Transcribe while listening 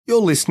You're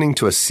listening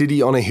to a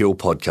City on a Hill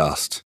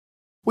podcast.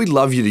 We'd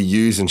love you to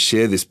use and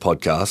share this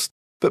podcast,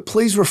 but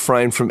please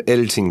refrain from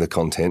editing the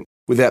content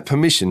without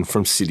permission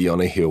from City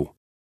on a Hill.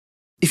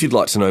 If you'd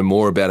like to know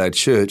more about our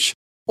church,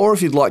 or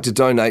if you'd like to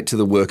donate to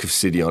the work of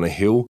City on a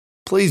Hill,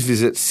 please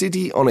visit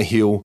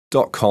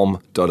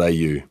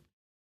cityonahill.com.au.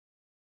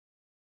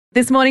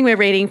 This morning we're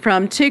reading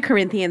from 2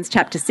 Corinthians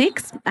chapter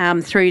 6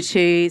 through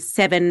to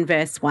 7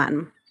 verse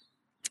 1.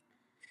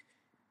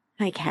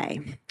 Okay.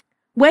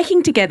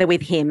 Working together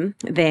with him,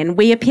 then,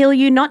 we appeal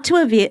you not to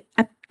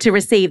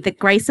receive the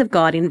grace of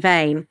God in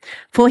vain,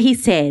 for he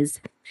says,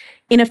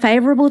 "In a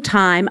favourable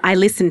time I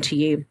listened to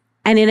you,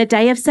 and in a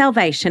day of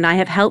salvation I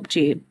have helped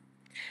you.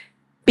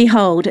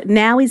 Behold,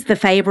 now is the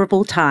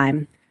favourable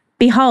time.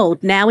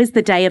 Behold, now is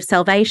the day of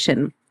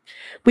salvation.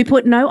 We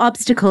put no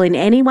obstacle in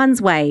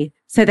anyone's way,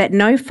 so that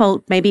no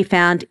fault may be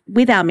found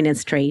with our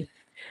ministry.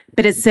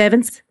 But as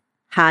servants,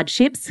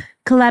 hardships,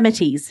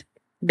 calamities,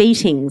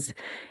 beatings,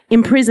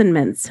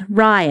 imprisonments,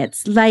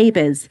 riots,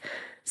 labours,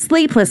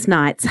 sleepless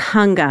nights,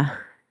 hunger,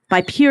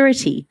 by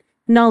purity,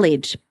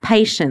 knowledge,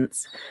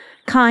 patience,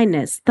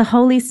 kindness, the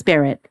Holy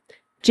Spirit,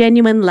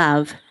 genuine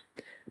love,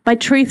 by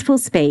truthful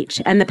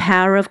speech and the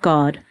power of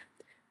God,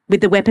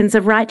 with the weapons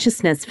of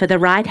righteousness for the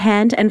right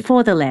hand and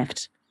for the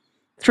left,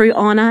 through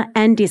honour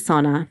and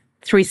dishonour,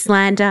 through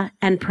slander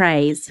and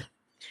praise.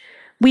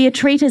 We are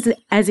treated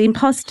as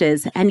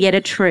impostors and yet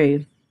are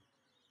true,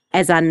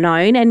 as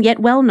unknown and yet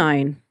well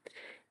known,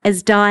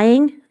 as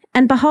dying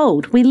and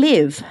behold, we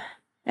live,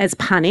 as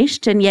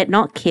punished and yet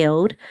not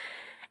killed,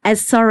 as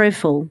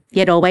sorrowful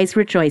yet always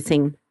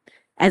rejoicing,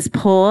 as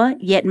poor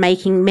yet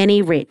making many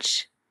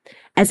rich,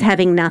 as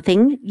having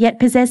nothing yet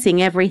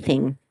possessing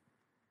everything.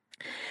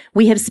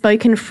 We have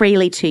spoken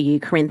freely to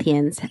you,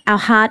 Corinthians. Our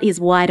heart is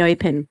wide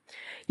open.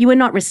 You are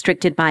not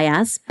restricted by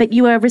us, but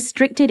you are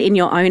restricted in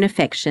your own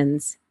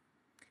affections.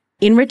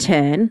 In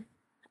return,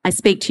 I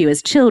speak to you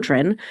as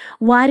children,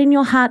 widen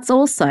your hearts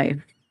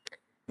also.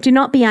 Do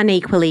not be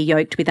unequally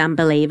yoked with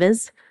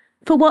unbelievers.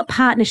 For what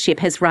partnership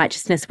has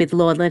righteousness with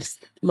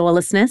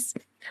lawlessness?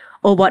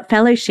 Or what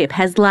fellowship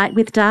has light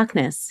with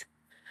darkness?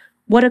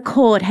 What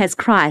accord has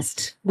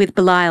Christ with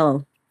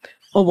Belial?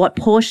 Or what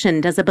portion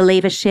does a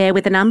believer share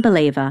with an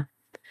unbeliever?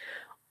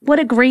 What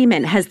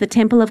agreement has the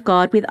temple of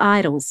God with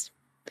idols?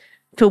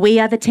 For we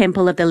are the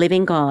temple of the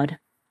living God.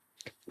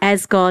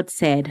 As God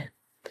said,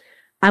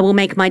 I will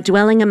make my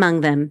dwelling among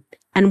them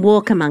and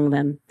walk among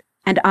them,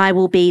 and I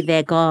will be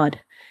their God,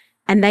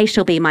 and they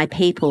shall be my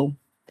people.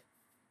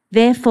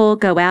 Therefore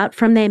go out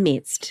from their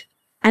midst,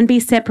 and be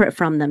separate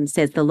from them,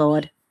 says the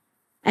Lord,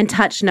 and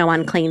touch no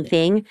unclean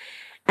thing,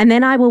 and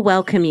then I will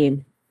welcome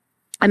you,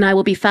 and I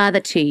will be father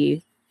to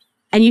you,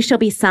 and you shall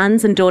be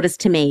sons and daughters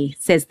to me,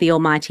 says the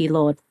Almighty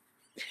Lord.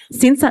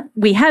 Since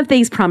we have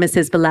these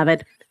promises,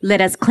 beloved,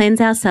 let us cleanse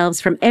ourselves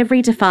from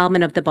every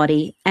defilement of the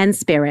body and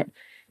spirit,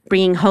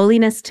 bringing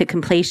holiness to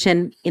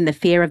completion in the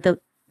fear of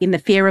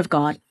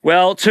God.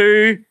 Well,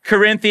 2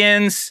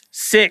 Corinthians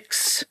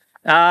 6.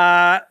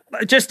 Quick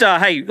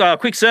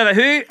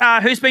survey.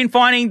 Who's been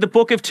finding the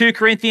book of 2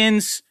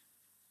 Corinthians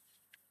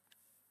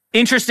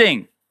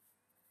interesting?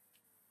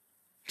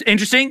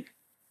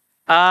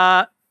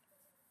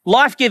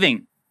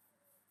 Life-giving?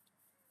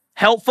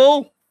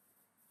 Helpful?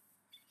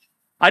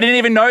 I didn't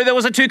even know there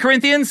was a 2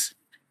 Corinthians.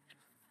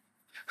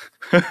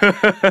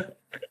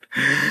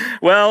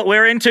 Well,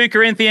 we're in 2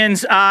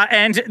 Corinthians,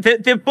 and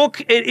the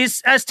book, it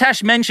is, as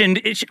Tash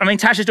mentioned,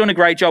 Tash is doing a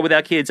great job with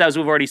our kids, as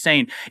we've already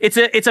seen. It's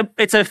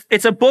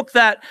a book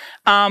that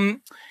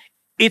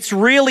it's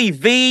really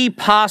the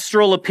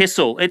pastoral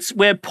epistle. It's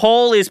where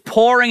Paul is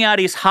pouring out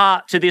his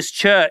heart to this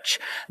church,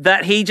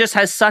 that he just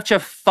has such a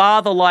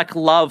father-like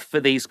love for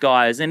these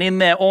guys and in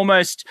their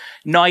almost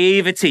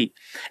naivety.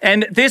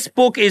 And this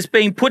book is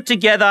being put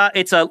together.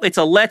 It's a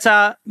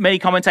letter. Many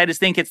commentators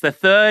think it's the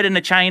third in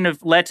a chain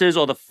of letters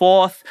or the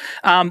fourth.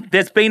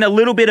 There's been a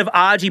little bit of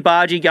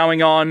argy-bargy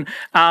going on,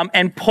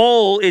 and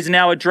Paul is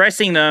now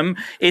addressing them.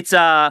 It's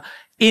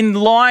in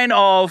line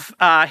of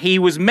he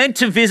was meant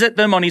to visit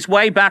them on his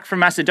way back from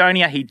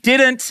Macedonia. He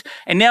didn't,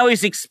 and now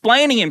he's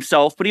explaining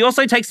himself, but he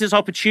also takes this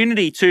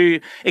opportunity to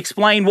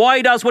explain why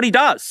he does what he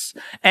does.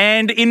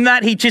 And in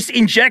that, he just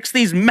injects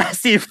these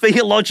massive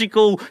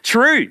theological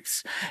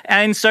truths.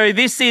 And so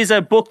this is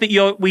a book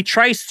that we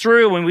trace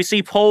through and we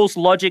see Paul's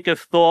logic of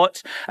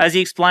thought as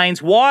he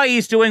explains why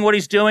he's doing what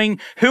he's doing,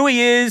 who he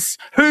is,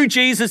 who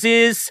Jesus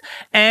is,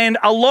 and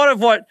a lot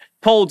of what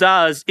Paul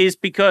does is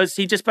because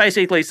he just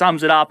basically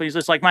sums it up. And he's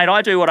just like, mate,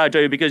 I do what I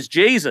do because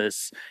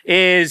Jesus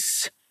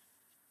is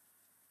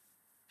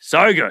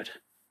so good.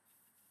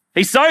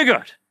 He's so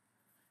good.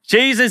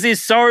 Jesus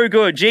is so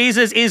good.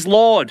 Jesus is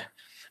Lord.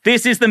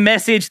 This is the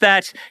message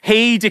that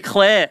he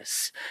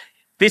declares.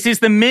 This is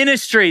the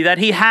ministry that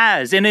he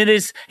has. And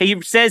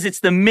he says it's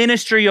the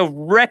ministry of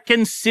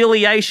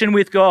reconciliation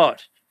with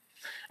God.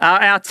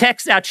 Our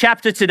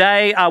chapter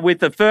today, with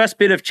the first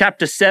bit of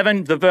chapter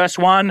 7, the verse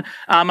 1,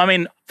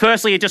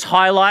 firstly, it just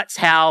highlights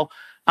how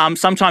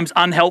sometimes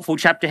unhelpful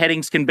chapter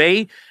headings can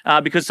be,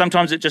 because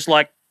sometimes it just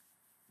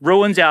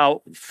ruins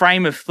our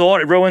frame of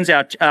thought. It ruins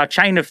our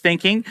chain of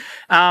thinking.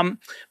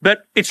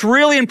 But it's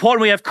really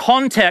important we have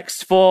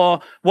context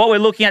for what we're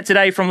looking at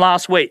today from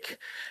last week.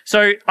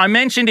 So I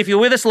mentioned, if you're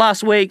with us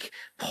last week,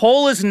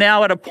 Paul is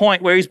now at a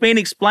point where he's been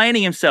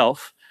explaining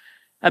himself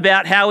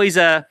about how he's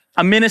a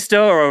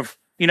minister of,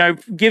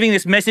 giving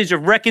this message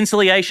of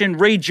reconciliation,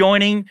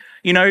 rejoining,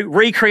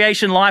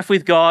 recreation life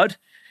with God.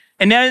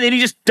 And now then he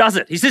just does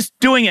it. He's just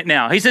doing it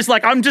now. He's just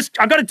like, I've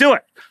got to do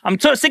it. I'm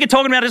sick of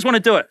talking about it. I just want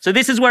to do it. So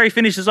this is where he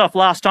finishes off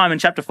last time in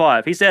chapter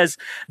 5. He says,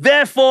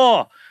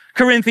 therefore,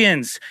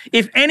 Corinthians,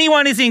 if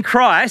anyone is in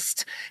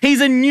Christ,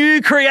 he's a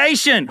new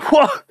creation.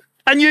 Whoa,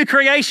 a new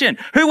creation.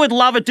 Who would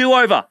love a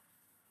do-over?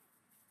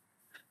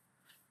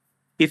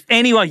 If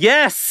anyone,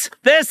 yes,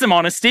 there's some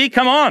honesty.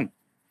 Come on.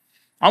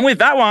 I'm with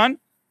that one.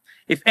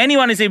 If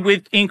anyone is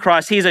in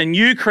Christ, he is a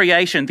new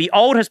creation. The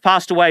old has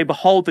passed away.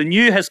 Behold, the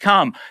new has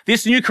come.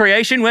 This new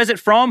creation, where's it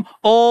from?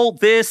 All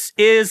this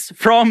is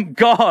from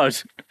God.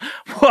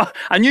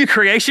 A new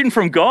creation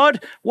from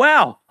God?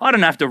 Wow. I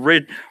don't have to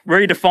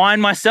redefine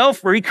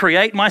myself,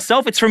 recreate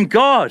myself. It's from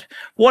God.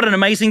 What an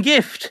amazing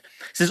gift.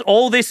 It says,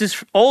 all this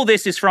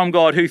is from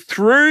God, who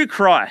through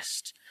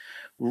Christ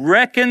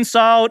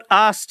reconciled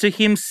us to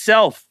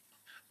himself.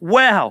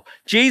 Wow.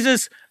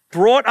 Jesus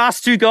brought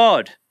us to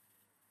God.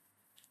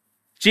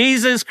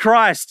 Jesus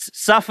Christ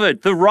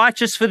suffered, the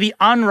righteous for the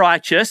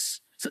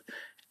unrighteous,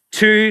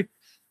 to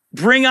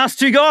bring us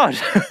to God.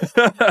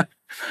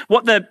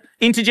 What the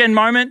intergen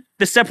moment,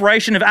 the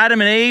separation of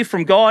Adam and Eve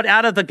from God,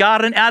 out of the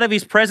garden, out of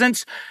his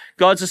presence.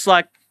 God's just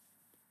like,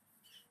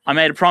 I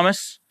made a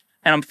promise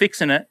and I'm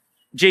fixing it.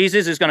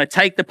 Jesus is going to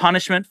take the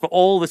punishment for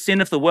all the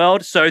sin of the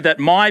world so that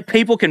my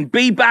people can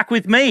be back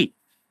with me.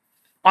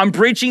 I'm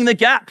bridging the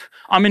gap.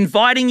 I'm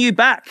inviting you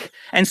back.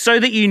 And so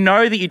that you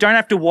know that you don't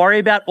have to worry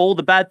about all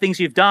the bad things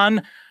you've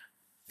done,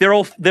 they're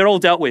all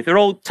dealt with. They're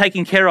all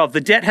taken care of. The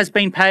debt has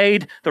been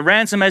paid. The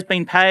ransom has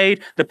been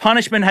paid. The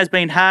punishment has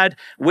been had.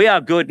 We are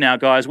good now,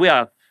 guys. We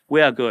are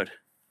good.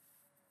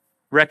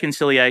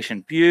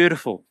 Reconciliation.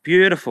 Beautiful,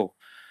 beautiful.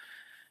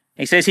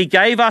 He says he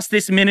gave us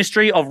this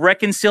ministry of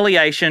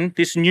reconciliation,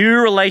 this new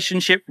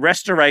relationship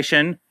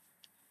restoration,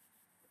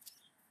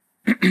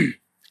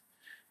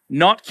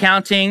 not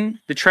counting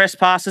the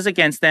trespasses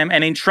against them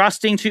and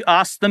entrusting to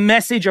us the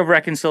message of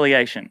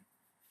reconciliation.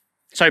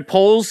 So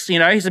Paul's,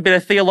 he's a bit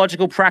of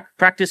theological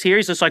practice here.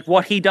 He's just like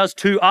what he does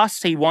to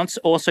us, he wants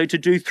also to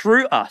do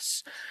through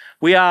us.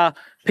 We are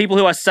people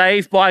who are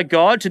saved by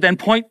God to then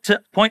point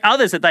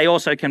others that they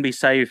also can be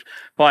saved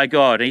by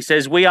God. And he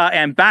says we are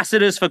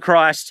ambassadors for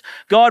Christ,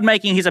 God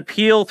making his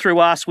appeal through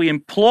us. We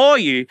implore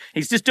you,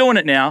 he's just doing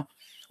it now.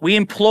 We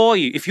implore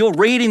you, if you're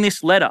reading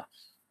this letter,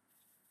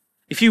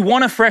 if you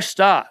want a fresh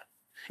start,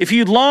 if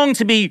you long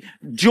to be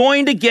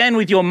joined again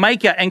with your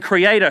maker and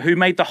creator who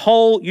made the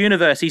whole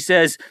universe, he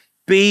says,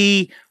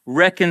 be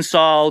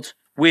reconciled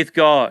with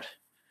God.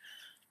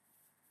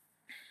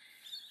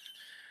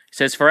 He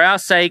says, for our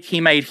sake,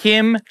 he made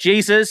him,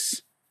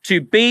 Jesus,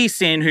 to be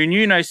sin who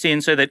knew no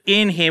sin, so that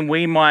in him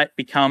we might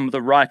become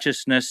the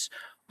righteousness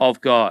of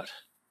God.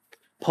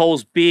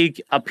 Paul's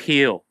big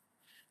appeal.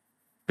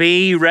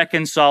 Be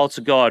reconciled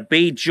to God.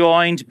 Be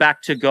joined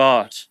back to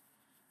God.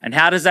 And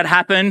how does that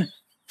happen?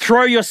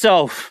 Throw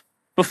yourself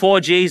before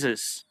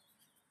Jesus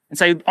and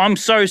say, I'm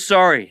so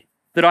sorry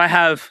that I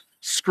have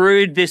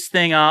screwed this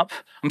thing up.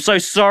 I'm so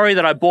sorry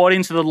that I bought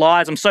into the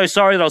lies. I'm so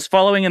sorry that I was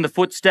following in the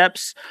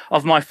footsteps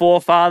of my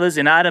forefathers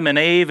in Adam and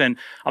Eve. And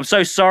I'm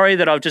so sorry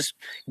that I've just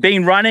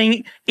been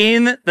running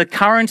in the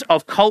current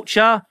of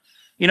culture.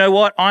 You know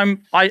what? I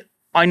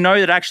know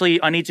that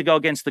actually I need to go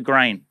against the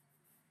grain.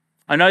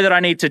 I know that I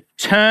need to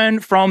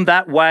turn from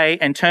that way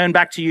and turn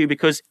back to you,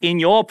 because in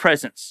your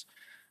presence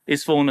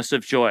is fullness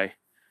of joy.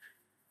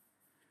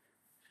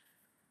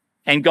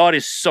 And God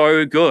is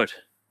so good.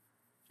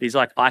 He's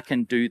like, I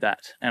can do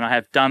that. And I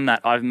have done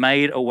that. I've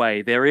made a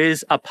way. There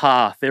is a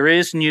path. There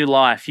is new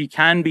life. You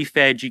can be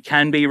fed. You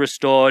can be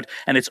restored.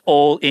 And it's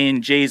all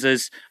in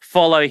Jesus.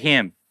 Follow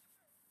him.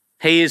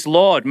 He is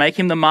Lord. Make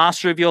him the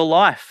master of your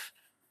life.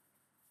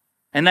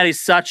 And that is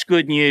such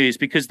good news,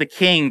 because the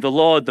King, the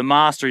Lord, the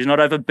Master, is not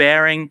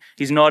overbearing.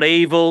 He's not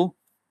evil.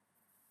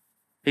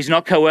 He's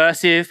not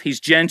coercive.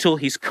 He's gentle.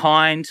 He's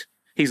kind.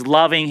 He's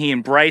loving. He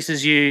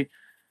embraces you.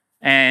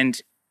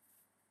 And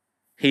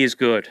he is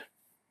good.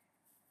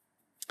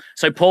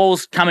 So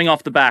Paul's coming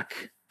off the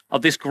back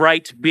of this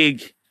great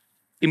big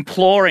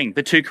imploring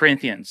the 2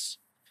 Corinthians.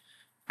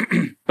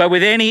 But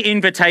with any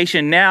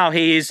invitation now,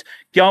 he is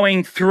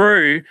going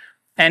through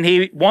and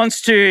he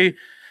wants to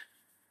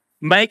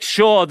make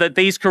sure that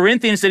these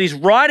Corinthians that he's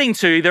writing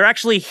to, they're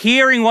actually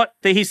hearing what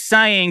he's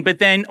saying, but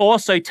then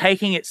also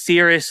taking it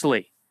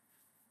seriously.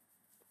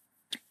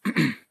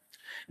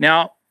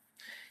 Now,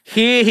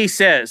 here he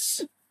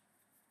says,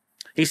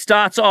 he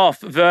starts off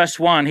verse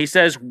 1. He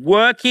says,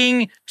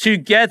 working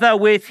together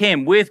with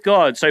him, with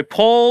God. So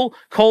Paul,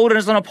 called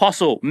as an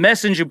apostle,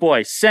 messenger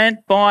boy,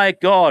 sent by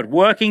God,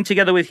 working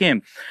together with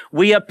him.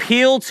 We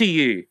appeal to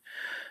you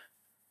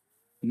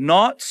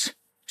not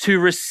to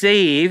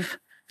receive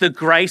the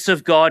grace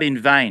of God in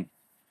vain.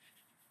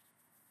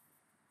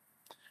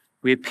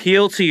 We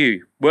appeal to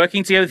you,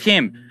 working together with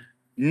him,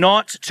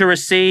 not to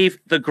receive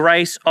the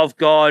grace of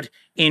God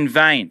in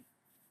vain.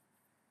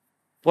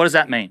 What does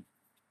that mean?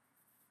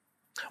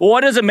 Well,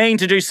 what does it mean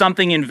to do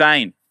something in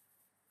vain?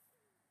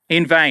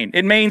 In vain.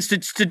 It means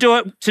to do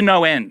it to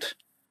no end,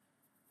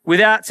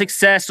 without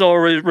success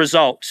or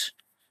result.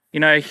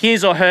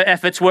 His or her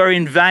efforts were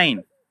in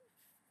vain,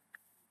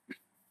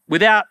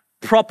 without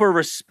proper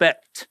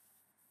respect,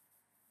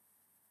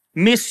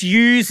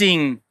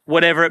 misusing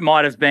whatever it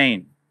might have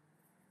been,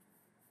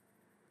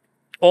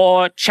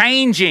 or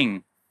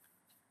changing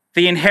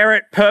the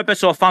inherent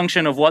purpose or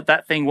function of what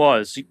that thing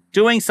was,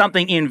 doing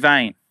something in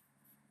vain.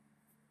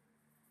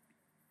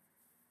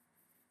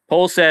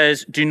 Paul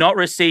says, do not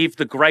receive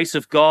the grace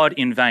of God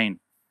in vain.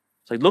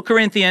 So look,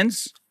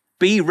 Corinthians,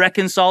 be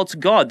reconciled to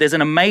God. There's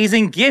an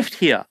amazing gift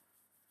here.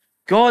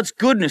 God's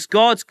goodness,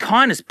 God's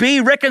kindness. Be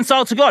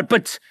reconciled to God,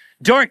 but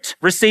don't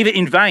receive it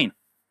in vain.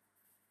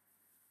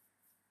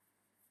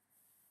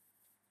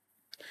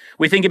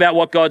 We think about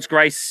what God's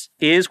grace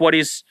is. What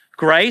is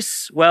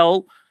grace?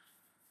 Well,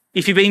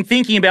 if you've been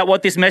thinking about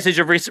what this message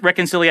of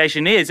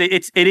reconciliation is,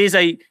 it is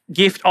a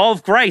gift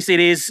of grace.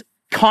 It is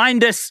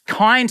kindness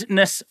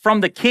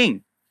from the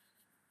King.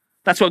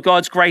 That's what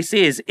God's grace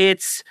is.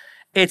 It's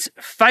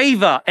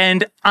favor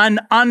and an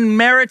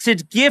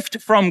unmerited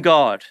gift from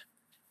God.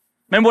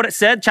 Remember what it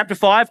said, chapter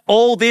 5?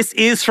 All this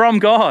is from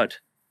God.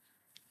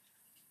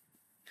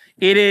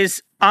 It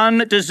is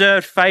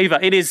undeserved favor.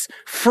 It is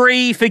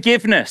free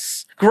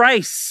forgiveness,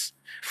 grace,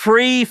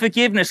 free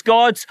forgiveness,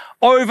 God's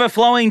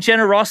overflowing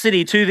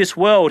generosity to this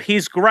world,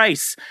 his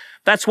grace.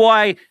 That's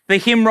why the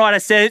hymn writer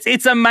says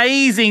it's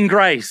amazing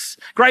grace.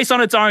 Grace on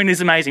its own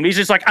is amazing. He's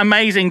just like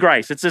amazing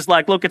grace. It's just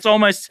like, look, it's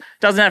almost,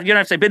 you don't have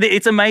to say, but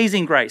it's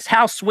amazing grace.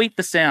 How sweet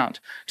the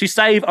sound to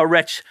save a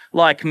wretch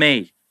like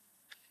me.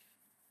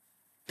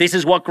 This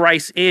is what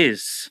grace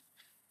is.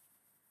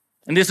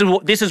 And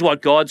this is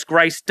what God's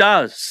grace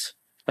does.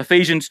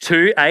 Ephesians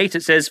 2:8,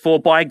 it says, for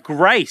by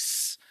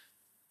grace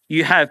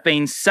you have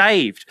been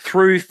saved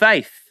through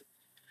faith.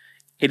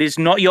 It is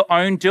not your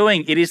own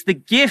doing. It is the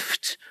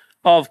gift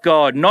of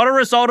God, not a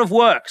result of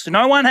works.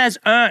 No one has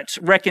earned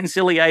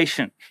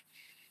reconciliation.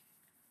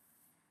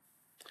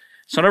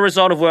 It's not a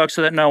result of works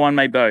so that no one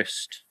may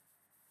boast.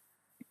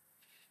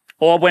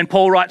 Or when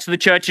Paul writes to the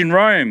church in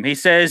Rome, he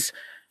says,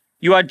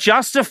 you are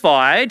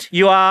justified,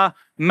 you are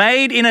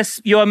made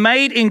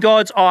in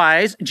God's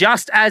eyes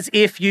just as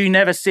if you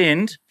never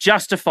sinned,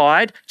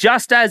 justified,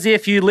 just as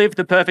if you lived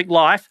the perfect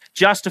life,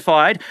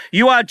 justified.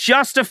 You are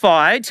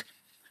justified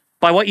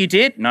by what you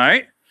did? No.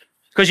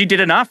 Because you did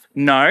enough?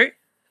 No.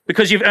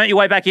 Because you've earned your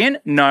way back in?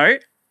 No.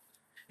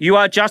 You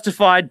are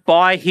justified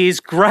by his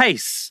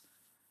grace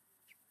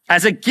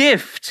as a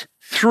gift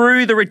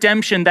through the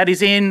redemption that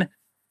is in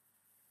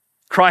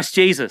Christ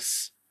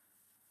Jesus.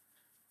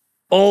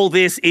 All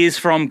this is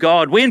from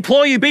God. We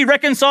implore you, be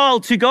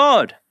reconciled to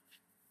God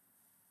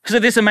because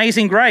of this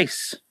amazing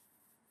grace.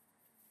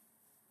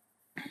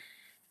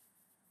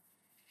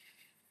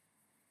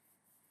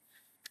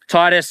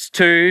 Titus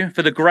 2,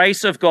 for the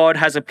grace of God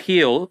has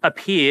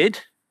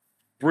appeared,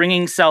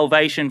 bringing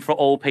salvation for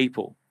all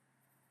people.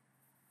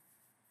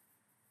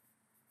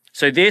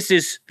 So this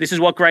is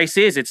what grace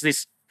is. It's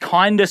this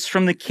kindness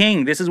from the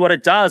King. This is what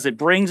it does. It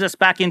brings us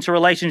back into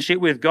relationship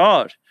with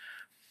God.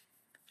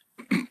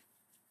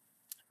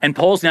 And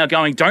Paul's now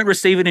going, don't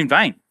receive it in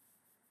vain.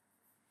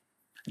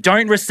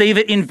 Don't receive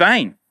it in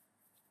vain.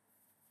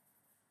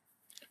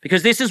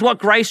 Because this is what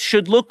grace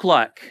should look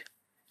like.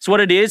 It's what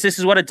it is. This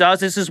is what it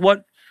does. This is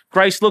what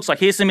grace looks like.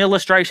 Here's some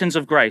illustrations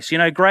of grace.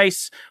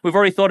 Grace, we've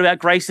already thought about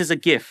grace as a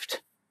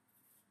gift.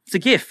 It's a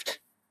gift.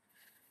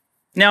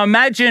 Now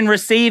imagine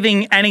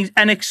receiving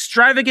an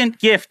extravagant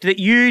gift that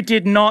you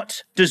did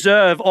not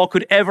deserve or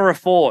could ever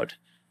afford.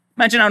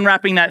 Imagine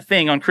unwrapping that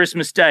thing on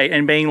Christmas Day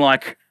and being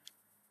like,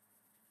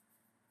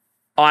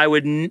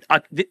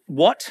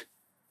 what?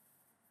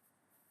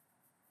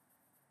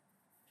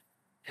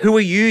 Who are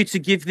you to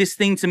give this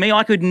thing to me?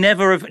 I could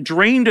never have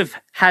dreamed of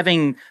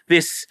having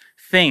this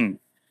thing.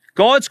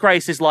 God's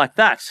grace is like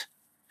that.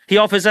 He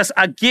offers us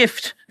a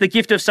gift, the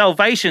gift of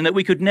salvation that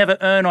we could never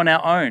earn on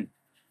our own.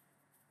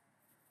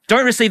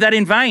 Don't receive that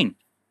in vain.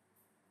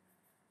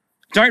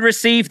 Don't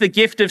receive the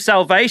gift of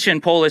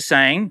salvation, Paul is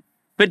saying,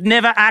 but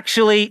never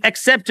actually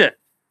accept it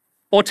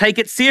or take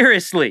it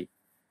seriously.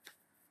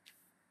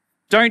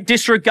 Don't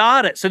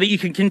disregard it so that you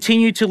can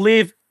continue to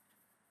live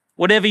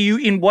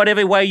in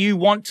whatever way you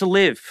want to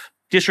live,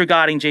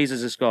 disregarding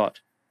Jesus as God.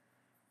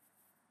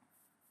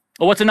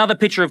 Or what's another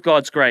picture of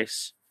God's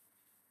grace?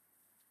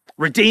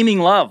 Redeeming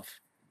love.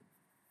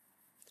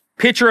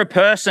 Picture a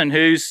person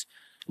who's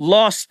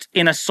lost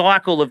in a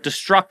cycle of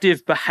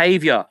destructive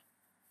behavior.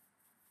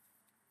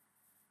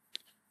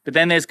 But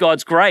then there's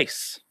God's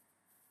grace.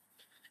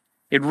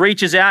 It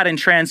reaches out and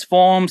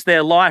transforms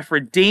their life,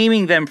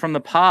 redeeming them from the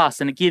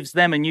past, and it gives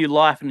them a new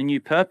life and a new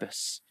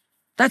purpose.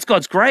 That's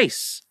God's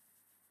grace.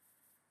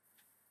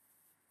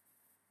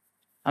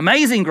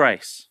 Amazing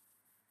grace.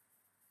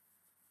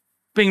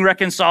 Being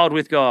reconciled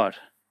with God.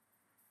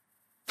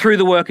 through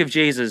the work of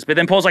Jesus. But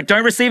then Paul's like,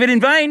 don't receive it in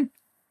vain.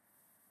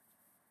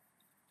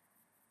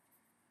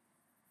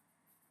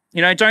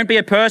 You know, don't be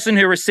a person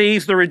who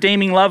receives the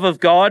redeeming love of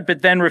God,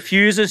 but then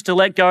refuses to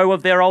let go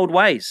of their old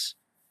ways,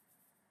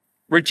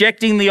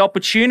 rejecting the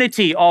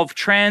opportunity of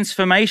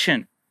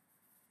transformation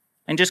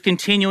and just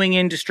continuing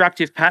in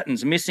destructive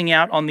patterns, missing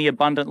out on the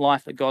abundant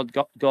life that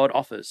God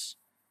offers.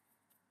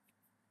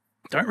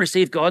 Don't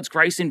receive God's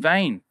grace in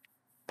vain,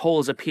 Paul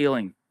is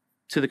appealing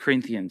to the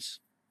Corinthians.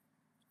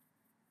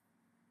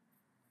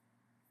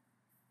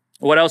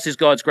 What else is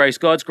God's grace?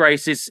 God's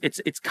grace is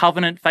it's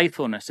covenant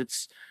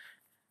faithfulness.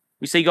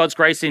 We see God's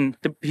grace in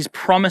his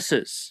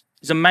promises,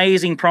 his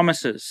amazing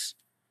promises.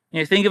 You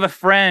know, think of a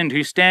friend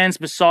who stands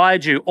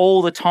beside you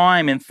all the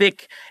time in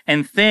thick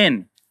and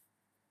thin,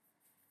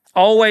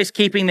 always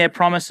keeping their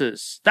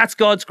promises. That's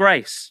God's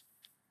grace,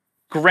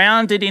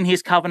 grounded in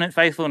his covenant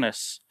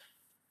faithfulness.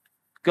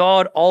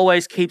 God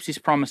always keeps his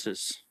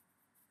promises.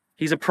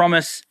 He's a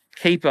promise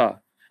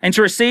keeper. And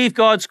to receive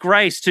God's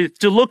grace,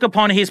 to look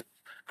upon his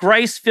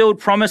grace-filled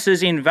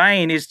promises in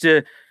vain is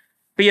to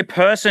be a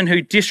person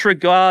who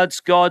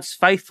disregards God's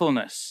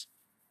faithfulness,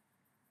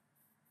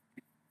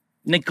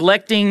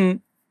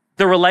 neglecting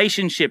the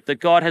relationship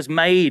that God has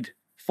made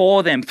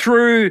for them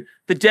through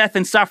the death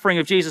and suffering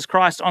of Jesus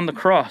Christ on the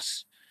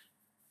cross.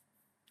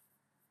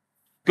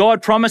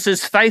 God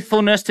promises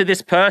faithfulness to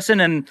this person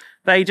and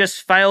they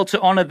just fail to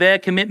honor their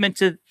commitment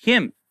to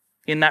him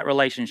in that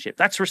relationship.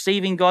 That's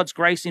receiving God's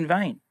grace in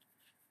vain.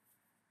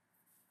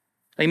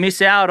 They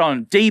miss out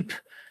on deep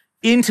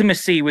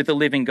intimacy with the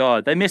living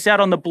God. They miss out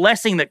on the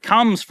blessing that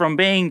comes from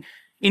being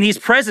in his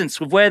presence,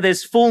 where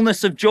there's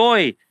fullness of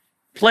joy,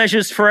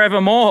 pleasures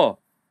forevermore.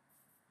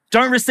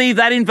 Don't receive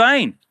that in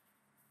vain.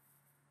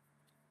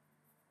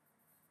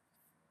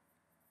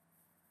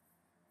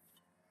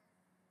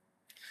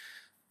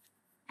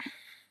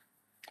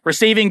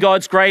 Receiving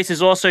God's grace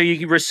is also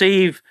you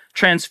receive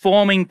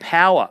transforming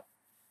power.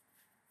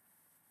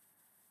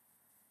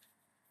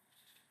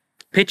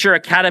 Picture a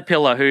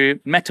caterpillar who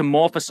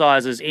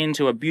metamorphosizes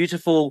into a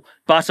beautiful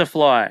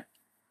butterfly.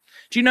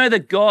 Do you know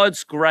that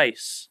God's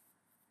grace,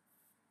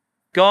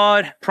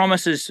 God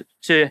promises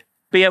to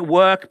be at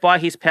work by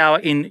his power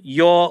in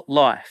your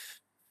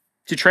life,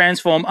 to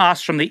transform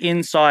us from the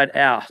inside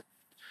out,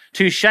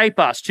 to shape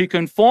us, to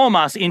conform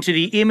us into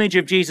the image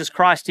of Jesus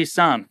Christ, his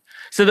Son,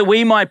 so that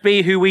we might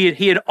be who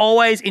he had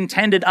always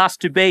intended us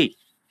to be.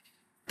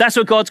 That's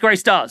what God's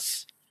grace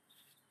does.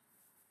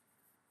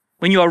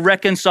 When you are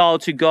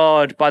reconciled to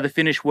God by the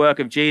finished work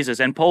of Jesus.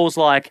 And Paul's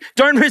like,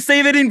 don't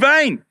receive it in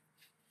vain.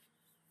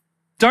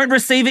 Don't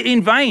receive it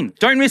in vain.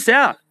 Don't miss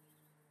out.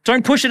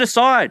 Don't push it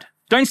aside.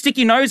 Don't stick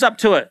your nose up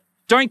to it.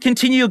 Don't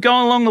continue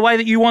going along the way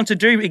that you want to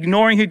do,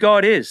 ignoring who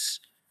God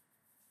is.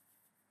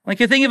 Like,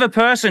 you think of a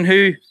person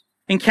who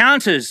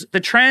encounters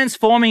the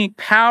transforming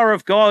power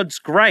of God's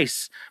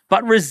grace,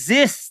 but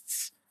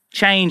resists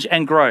change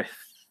and growth.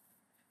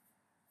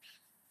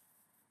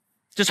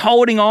 Just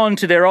holding on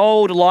to their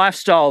old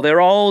lifestyle,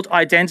 their old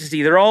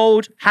identity, their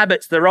old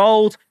habits, their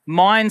old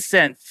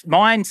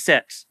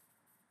mindsets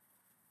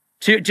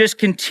to just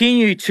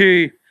continue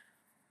to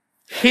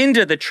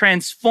hinder the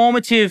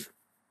transformative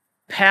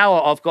power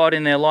of God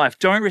in their life.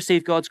 Don't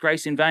receive God's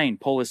grace in vain,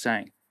 Paul is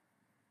saying.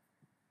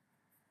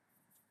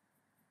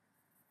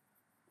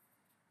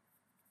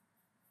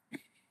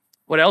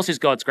 What else is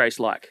God's grace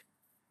like?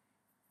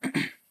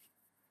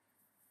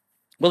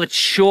 Well, it's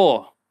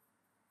sure.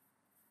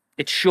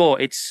 It's sure.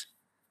 It's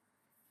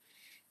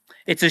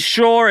as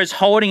sure as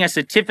holding a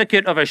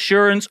certificate of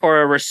assurance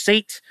or a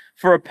receipt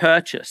for a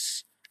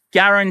purchase,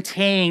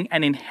 guaranteeing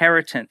an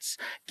inheritance,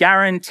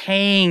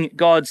 guaranteeing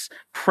God's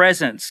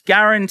presence,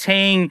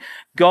 guaranteeing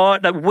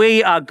God that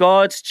we are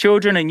God's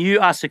children and you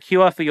are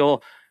secure for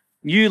your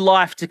new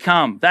life to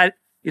come. That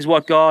is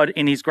what God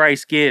in his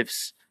grace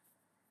gives.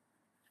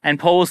 And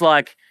Paul's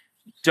like,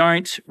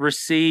 don't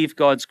receive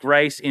God's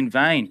grace in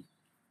vain.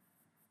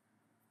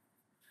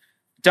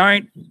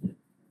 Don't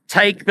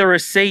take the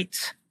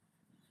receipt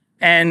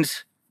and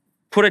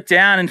put it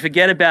down and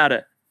forget about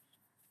it.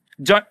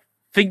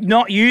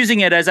 Not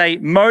using it as a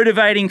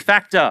motivating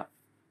factor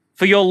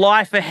for your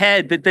life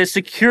ahead, that there's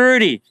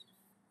security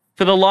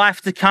for the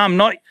life to come.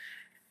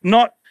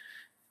 Not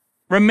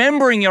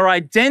remembering your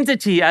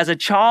identity as a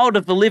child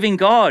of the living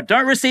God.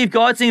 Don't receive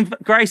God's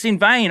grace in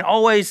vain,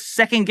 always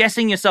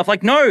second-guessing yourself.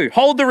 Like, no,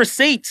 hold the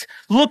receipt.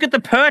 Look at the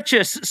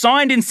purchase,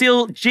 signed and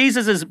sealed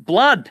Jesus'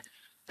 blood.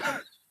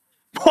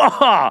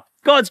 Wow,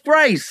 God's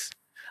grace.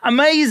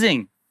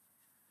 Amazing.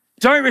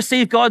 Don't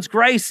receive God's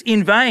grace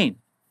in vain.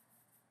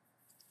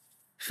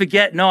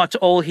 Forget not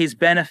all his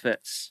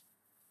benefits.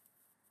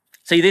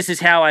 See, this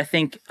is how I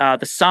think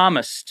the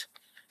psalmist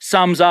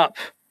sums up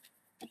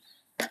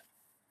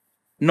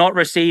not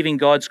receiving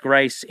God's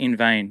grace in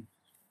vain.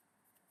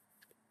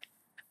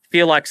 I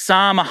feel like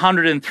Psalm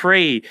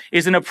 103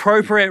 is an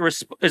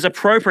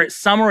appropriate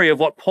summary of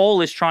what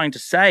Paul is trying to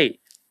say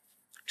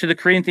to the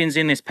Corinthians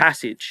in this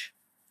passage.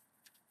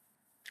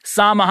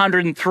 Psalm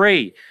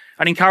 103.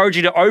 I'd encourage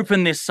you to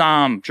open this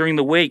psalm during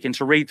the week and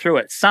to read through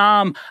it.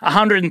 Psalm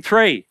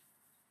 103.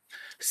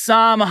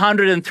 Psalm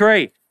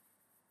 103.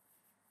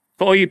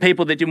 For all you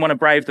people that didn't want to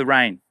brave the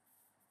rain.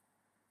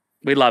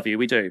 We love you,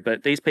 we do,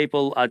 but these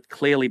people are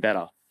clearly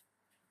better.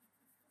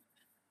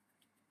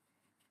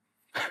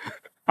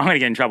 I'm going to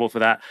get in trouble for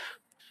that.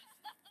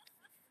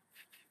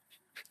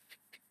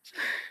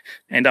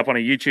 End up on a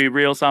YouTube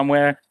reel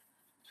somewhere.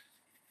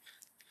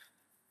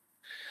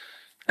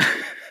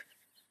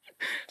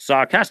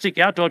 Sarcastic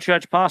outdoor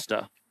church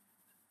pastor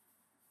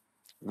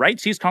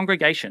rates his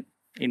congregation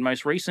in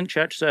most recent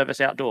church service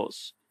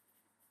outdoors.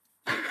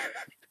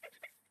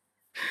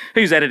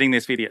 Who's editing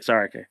this video?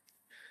 Sorry, okay.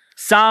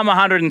 Psalm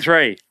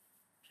 103.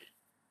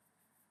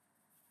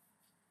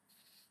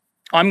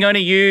 I'm going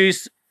to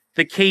use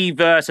the key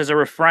verse as a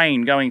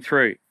refrain going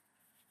through.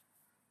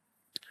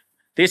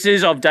 This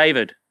is of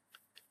David.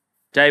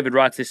 David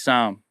writes this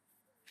psalm.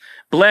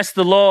 Bless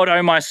the Lord,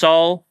 O my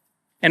soul,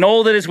 and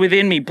all that is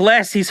within me.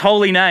 Bless his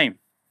holy name.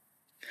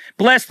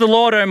 Bless the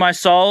Lord, O my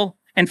soul,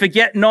 and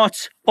forget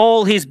not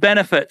all his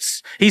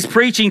benefits. He's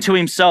preaching to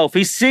himself.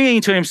 He's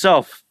singing to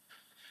himself.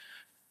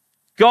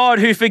 God,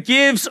 who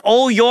forgives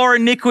all your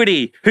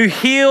iniquity, who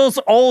heals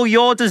all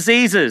your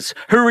diseases,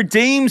 who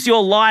redeems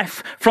your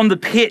life from the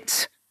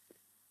pit,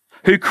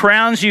 who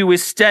crowns you with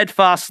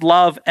steadfast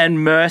love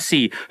and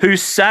mercy, who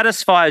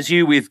satisfies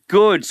you with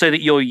good so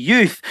that your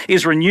youth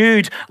is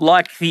renewed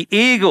like the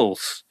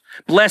eagles.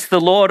 Bless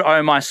the Lord,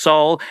 O my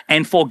soul,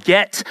 and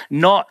forget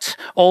not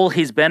all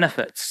his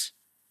benefits.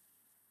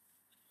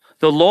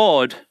 The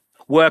Lord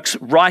works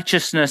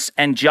righteousness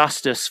and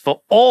justice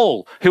for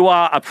all who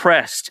are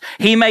oppressed.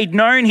 He made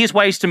known his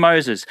ways to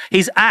Moses,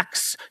 his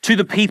acts to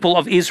the people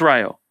of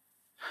Israel.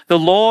 The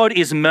Lord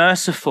is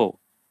merciful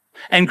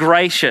and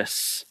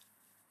gracious,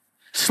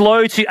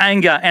 slow to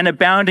anger and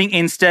abounding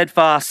in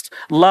steadfast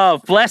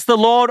love. Bless the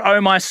Lord,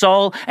 O my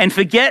soul, and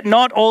forget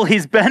not all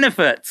his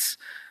benefits.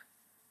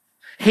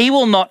 He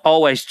will not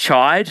always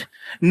chide,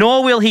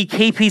 nor will he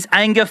keep his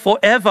anger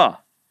forever.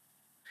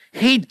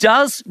 He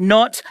does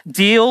not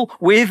deal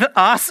with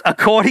us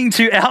according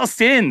to our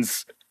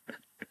sins,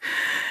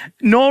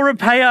 nor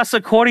repay us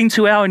according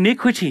to our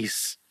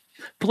iniquities.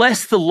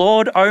 Bless the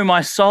Lord, O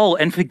my soul,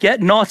 and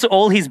forget not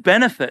all his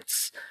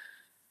benefits.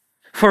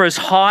 For as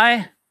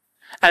high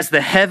as the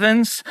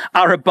heavens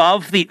are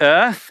above the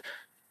earth,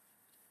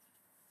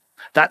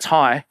 that's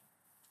high,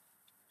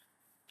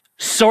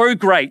 so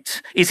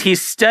great is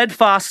his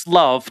steadfast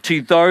love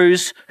to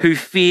those who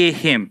fear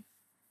him.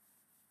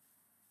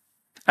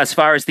 As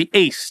far as the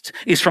east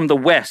is from the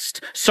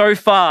west, so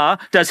far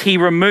does he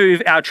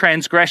remove our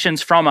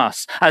transgressions from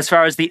us. As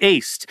far as the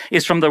east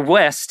is from the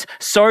west,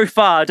 so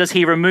far does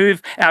he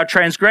remove our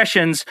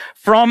transgressions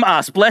from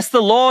us. Bless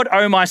the Lord,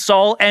 O my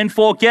soul, and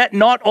forget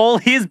not all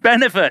his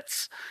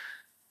benefits.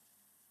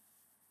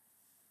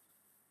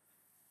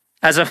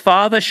 As a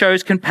father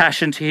shows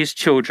compassion to his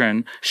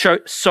children,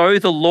 so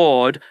the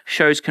Lord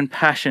shows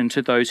compassion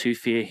to those who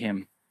fear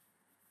him.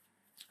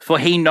 For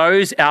he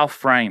knows our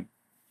frame.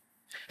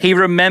 He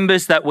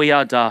remembers that we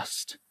are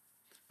dust.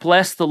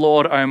 Bless the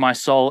Lord, O my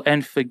soul,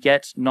 and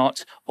forget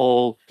not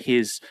all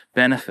his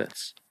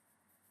benefits.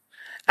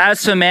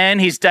 As for man,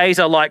 his days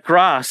are like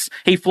grass.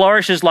 He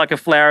flourishes like a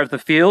flower of the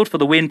field, for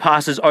the wind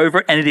passes over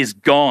it and it is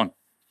gone,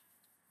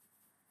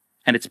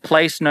 and its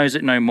place knows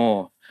it no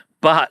more.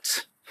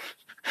 But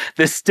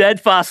the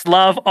steadfast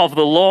love of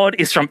the Lord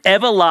is from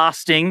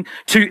everlasting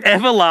to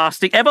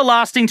everlasting,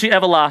 everlasting to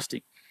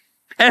everlasting,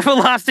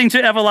 everlasting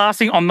to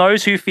everlasting on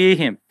those who fear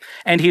him,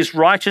 and his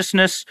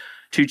righteousness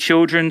to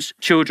children's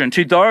children,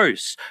 to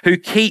those who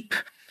keep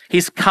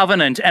his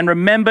covenant and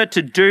remember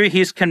to do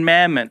his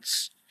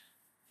commandments.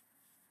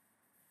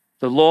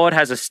 The Lord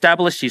has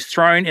established his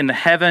throne in the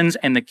heavens,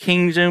 and the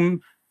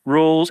kingdom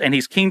rules, and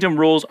his kingdom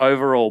rules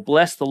over all.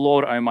 Bless the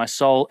Lord, O my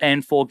soul,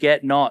 and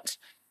forget not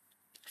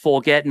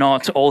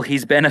all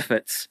his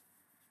benefits.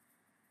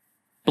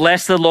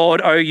 Bless the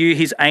Lord, O you,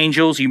 his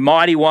angels, you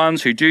mighty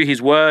ones who do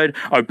his word,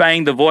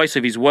 obeying the voice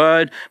of his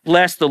word.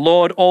 Bless the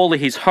Lord, all of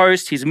his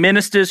hosts, his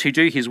ministers who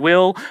do his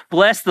will.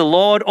 Bless the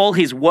Lord, all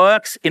his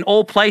works in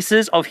all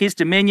places of his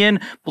dominion.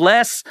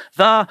 Bless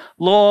the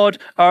Lord,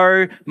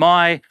 O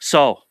my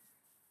soul.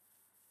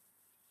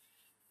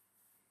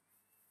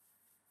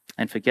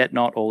 And forget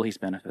not all his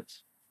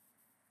benefits.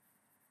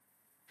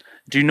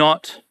 Do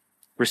not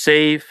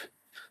receive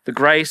the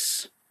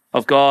grace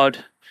of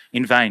God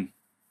in vain.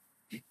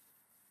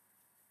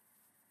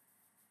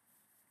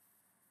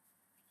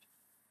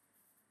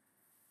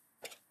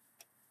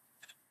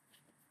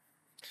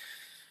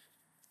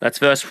 That's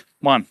verse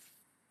 1.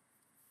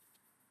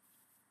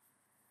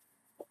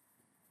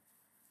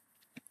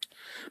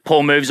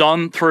 Paul moves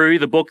on through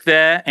the book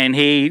there, and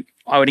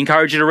I would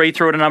encourage you to read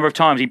through it a number of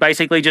times. He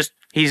basically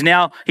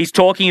he's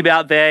talking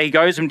about there. He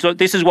goes and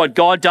this is what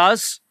God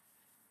does.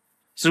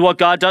 This is what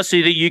God does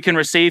so that you can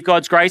receive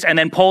God's grace. And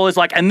then Paul is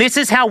like, and this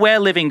is how we're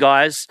living,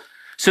 guys,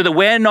 so that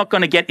we're not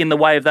going to get in the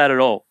way of that at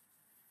all.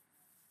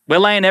 We're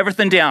laying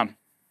everything down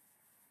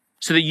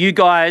so that you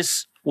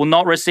guys will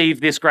not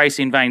receive this grace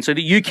in vain, so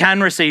that you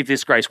can receive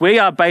this grace. We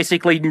are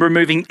basically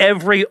removing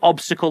every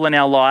obstacle in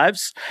our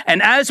lives.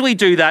 And as we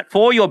do that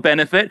for your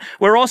benefit,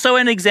 we're also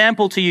an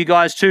example to you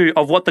guys too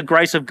of what the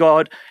grace of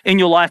God in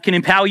your life can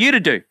empower you to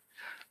do.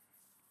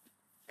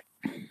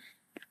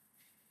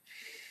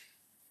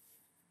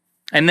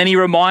 And then he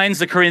reminds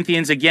the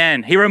Corinthians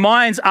again. He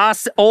reminds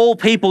us, all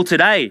people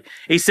today.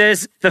 He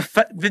says,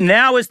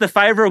 now is the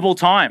favorable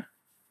time.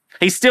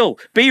 He's still,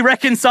 be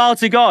reconciled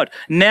to God.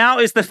 Now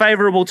is the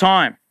favorable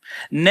time.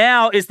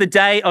 Now is the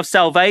day of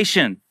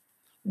salvation.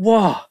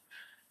 Whoa,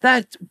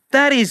 that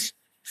is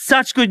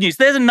such good news.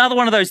 There's another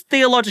one of those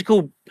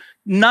theological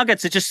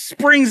nuggets that just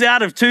springs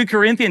out of 2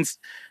 Corinthians.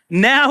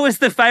 Now is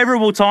the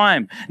favorable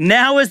time.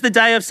 Now is the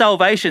day of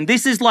salvation.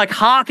 This is like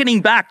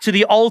hearkening back to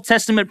the Old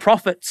Testament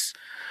prophets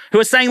who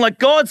are saying like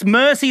God's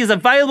mercy is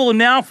available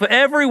now for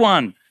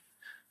everyone.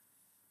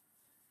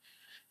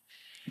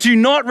 Do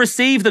not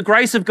receive the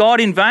grace of God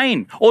in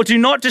vain, or do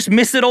not just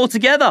miss it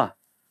altogether.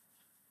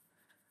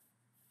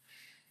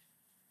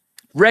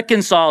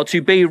 Reconcile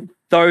to be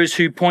those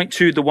who point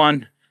to the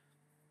one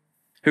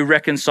who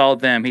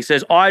reconciled them. He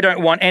says, I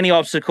don't want any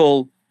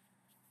obstacle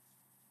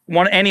in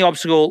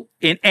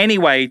any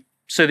way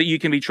so that you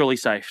can be truly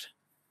saved.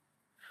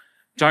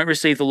 Don't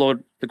receive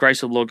the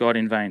grace of the Lord God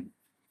in vain.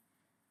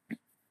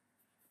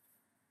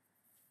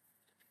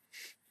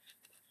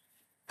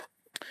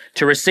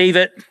 To receive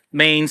it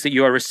means that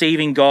you are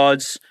receiving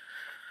God's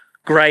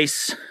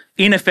grace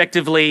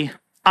ineffectively,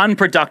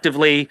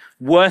 unproductively,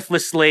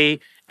 worthlessly,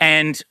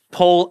 and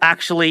Paul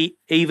actually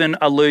even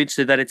alludes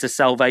to that it's a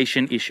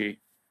salvation issue.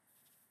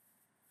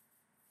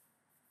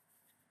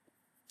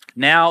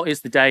 Now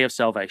is the day of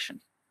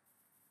salvation.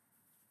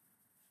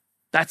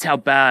 That's how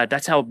bad,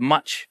 that's how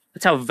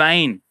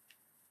vain,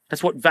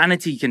 that's what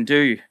vanity can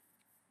do.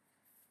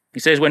 He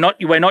says,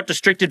 you are not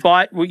restricted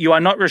by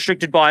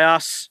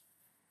us,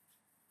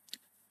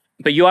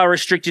 but you are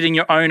restricted in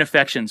your own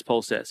affections,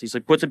 Paul says. He's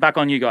like, puts it back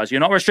on you guys.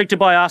 You're not restricted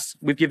by us.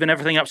 We've given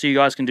everything up so you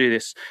guys can do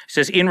this. He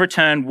says, in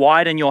return,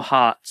 widen your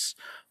hearts.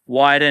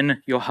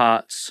 Widen your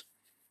hearts.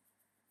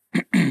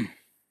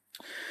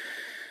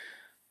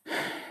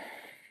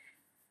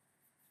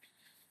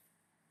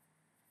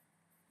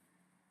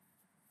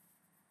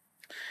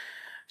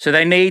 So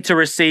they need to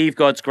receive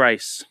God's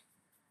grace.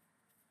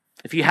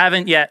 If you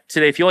haven't yet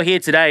today, if you're here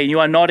today and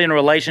you are not in a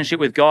relationship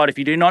with God, if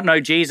you do not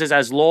know Jesus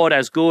as Lord,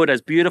 as good,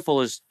 as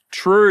beautiful, as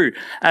true,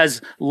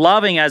 as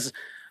loving, as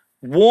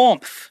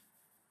warmth,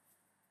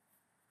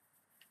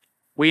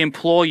 we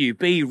implore you,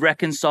 be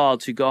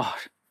reconciled to God.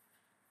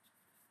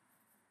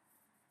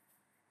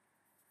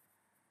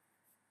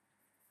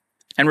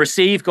 And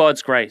receive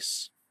God's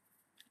grace.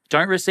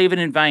 Don't receive it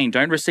in vain.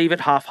 Don't receive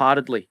it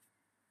half-heartedly.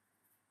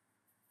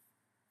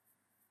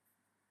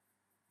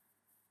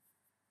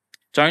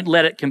 Don't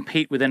let it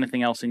compete with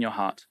anything else in your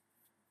heart.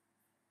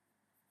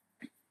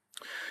 And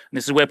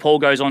this is where Paul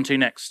goes on to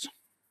next.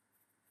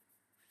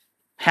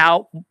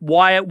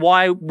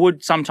 Why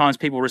would sometimes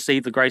people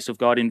receive the grace of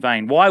God in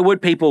vain? Why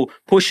would people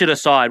push it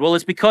aside? Well,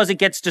 it's because it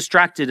gets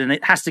distracted and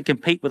it has to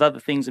compete with other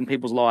things in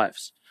people's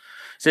lives.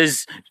 It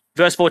says,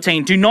 verse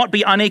 14, do not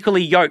be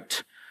unequally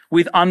yoked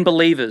with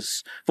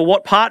unbelievers. For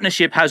what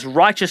partnership has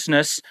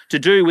righteousness to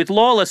do with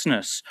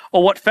lawlessness?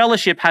 Or what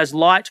fellowship has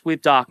light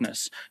with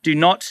darkness? Do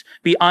not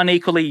be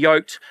unequally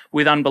yoked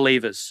with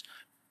unbelievers.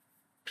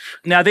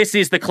 Now, this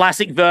is the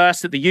classic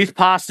verse that the youth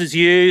pastors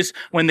use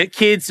when the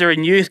kids are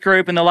in youth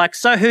group and they're like,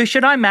 so who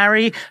should I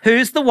marry?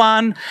 Who's the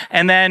one?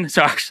 And then,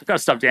 sorry, I've got to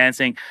stop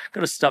dancing.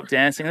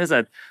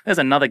 There's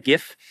another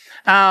gif.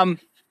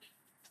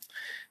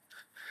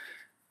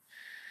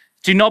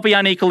 Do not be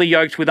unequally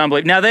yoked with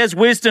unbelief. Now, there's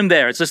wisdom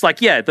there. It's just like,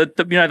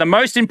 the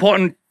most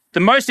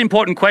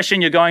important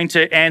question you're going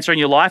to answer in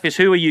your life is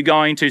who are you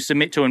going to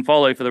submit to and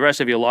follow for the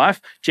rest of your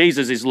life?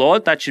 Jesus is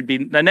Lord. That should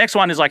be the next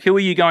one. Is like, who are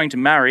you going to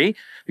marry?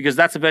 Because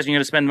that's the person you're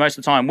going to spend most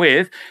of the time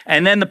with.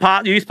 And then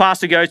the youth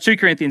pastor goes 2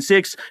 Corinthians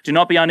 6. Do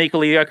not be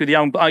unequally yoked with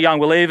young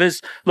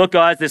believers. Look,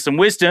 guys, there's some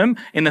wisdom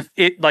in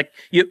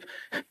you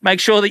make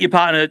sure that your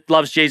partner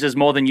loves Jesus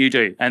more than you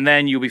do, and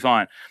then you'll be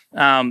fine.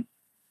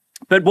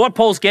 But what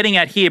Paul's getting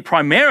at here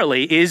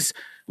primarily is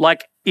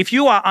like, if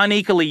you are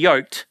unequally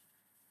yoked,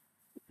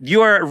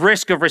 you are at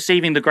risk of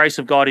receiving the grace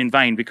of God in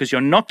vain because you're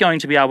not going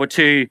to be able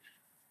to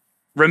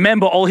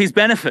remember all his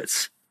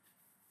benefits.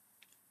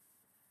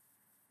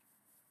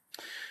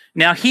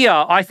 Now here,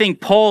 I think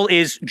Paul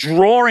is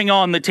drawing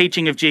on the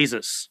teaching of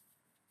Jesus.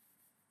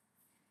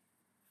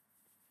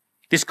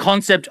 This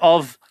concept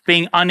of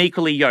being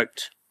unequally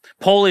yoked.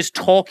 Paul is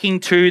talking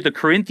to the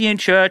Corinthian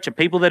church of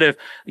people that have,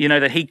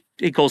 that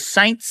he calls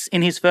saints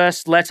in his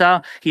first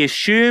letter. He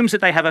assumes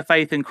that they have a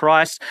faith in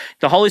Christ.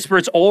 The Holy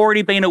Spirit's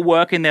already been at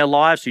work in their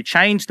lives to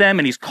change them,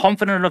 and he's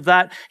confident of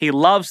that. He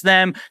loves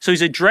them. So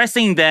he's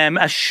addressing them,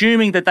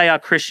 assuming that they are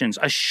Christians,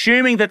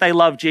 assuming that they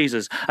love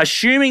Jesus,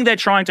 assuming they're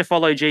trying to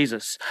follow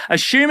Jesus,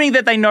 assuming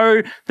that they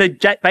know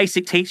the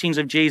basic teachings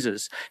of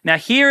Jesus. Now,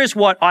 here is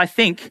what I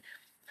think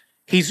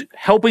he's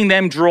helping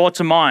them draw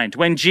to mind.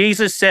 When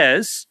Jesus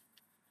says,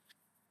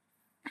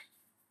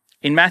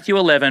 in Matthew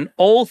 11,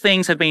 all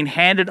things have been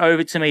handed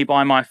over to me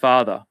by my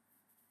Father.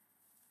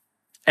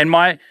 And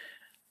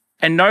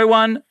no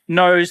one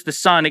knows the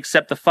Son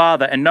except the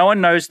Father, and no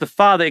one knows the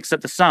Father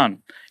except the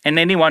Son, and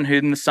anyone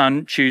whom the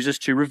Son chooses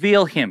to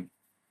reveal him.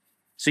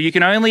 So you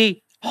can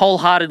only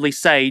wholeheartedly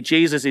say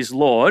Jesus is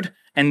Lord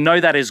and know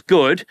that is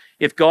good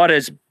if God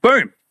has,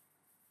 boom,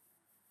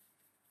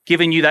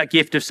 given you that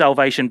gift of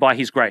salvation by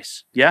his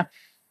grace. Yeah?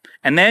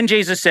 And then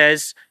Jesus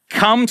says,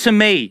 come to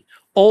me,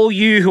 all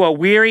you who are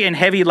weary and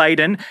heavy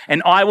laden,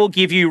 and I will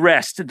give you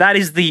rest. That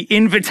is the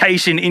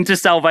invitation into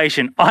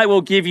salvation. I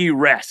will give you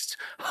rest.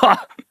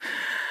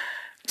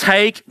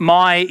 Take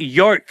my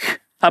yoke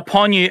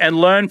upon you and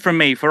learn from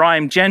me, for I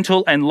am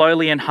gentle and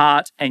lowly in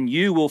heart, and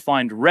you will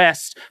find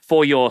rest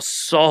for your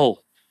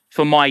soul.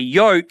 For my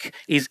yoke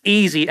is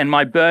easy and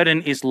my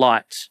burden is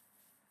light.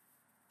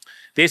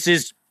 This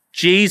is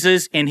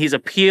Jesus in his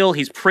appeal.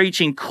 He's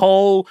preaching,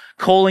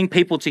 calling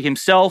people to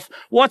himself.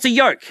 What's a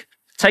yoke?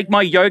 Take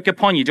my yoke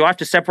upon you. Do I have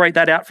to separate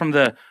that out from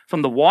the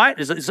white?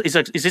 Is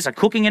this a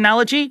cooking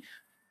analogy?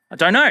 I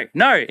don't know.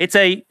 No, it's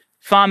a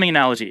farming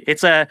analogy.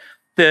 It's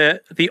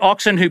the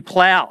oxen who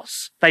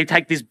plows. They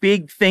take this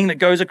big thing that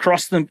goes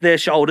across their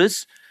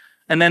shoulders,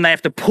 and then they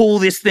have to pull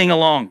this thing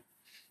along,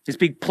 this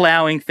big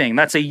plowing thing.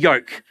 That's a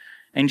yoke.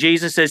 And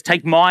Jesus says,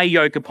 take my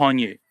yoke upon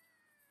you.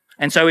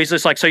 And so he's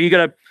just like, so you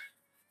got to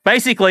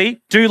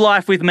basically do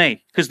life with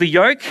me, because the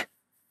yoke,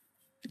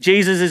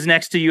 Jesus is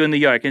next to you in the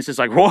yoke. And it's just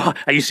like, whoa,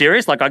 are you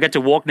serious? Like I get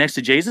to walk next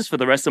to Jesus for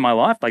the rest of my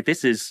life? Like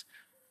this is,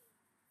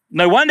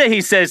 no wonder he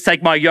says,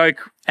 take my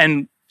yoke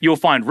and you'll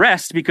find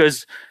rest,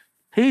 because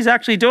he's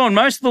actually doing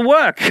most of the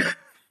work.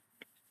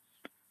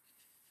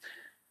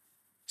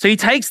 So he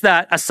takes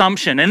that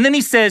assumption and then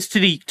he says to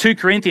the 2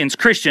 Corinthians,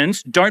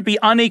 Christians, don't be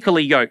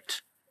unequally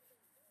yoked.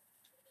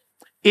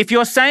 If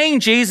you're saying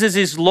Jesus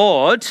is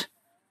Lord,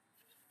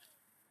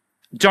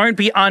 don't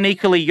be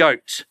unequally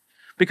yoked.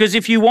 Because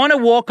if you want to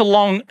walk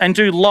along and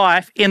do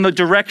life in the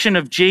direction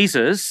of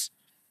Jesus,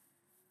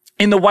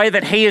 in the way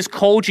that he has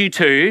called you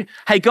to,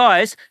 hey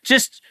guys,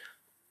 just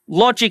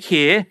logic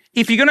here.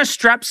 If you're going to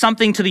strap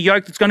something to the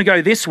yoke that's going to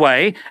go this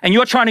way, and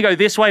you're trying to go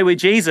this way with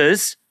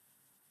Jesus,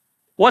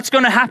 what's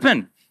going to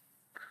happen?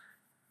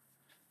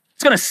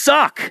 It's going to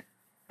suck.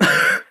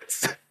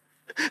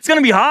 It's going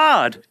to be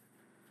hard.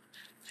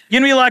 You're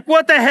going to be like,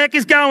 what the heck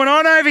is going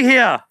on over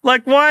here?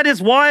 Like, why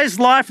is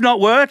life not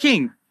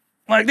working?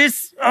 Like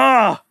this,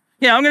 I'm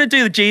going to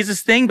do the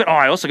Jesus thing, but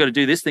I also got to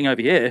do this thing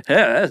over here.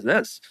 Yeah,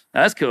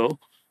 that's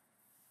cool.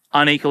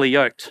 Unequally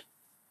yoked.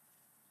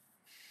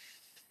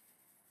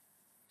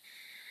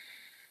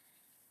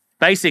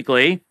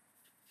 Basically,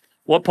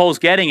 what Paul's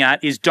getting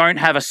at is don't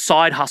have a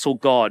side hustle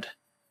God.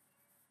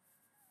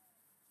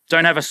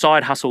 Don't have a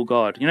side hustle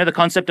God. You know the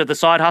concept of the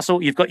side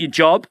hustle? You've got your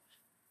job,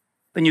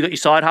 then you've got your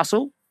side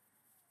hustle.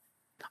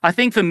 I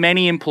think for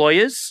many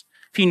employers,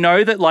 if you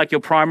know that like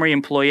your primary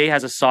employee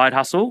has a side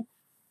hustle,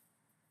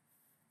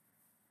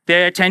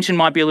 their attention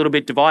might be a little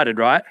bit divided,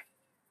 right?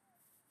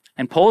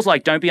 And Paul's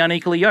like, don't be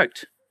unequally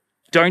yoked.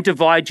 Don't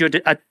divide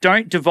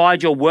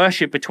your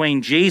worship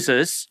between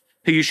Jesus,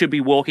 who you should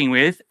be walking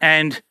with,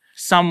 and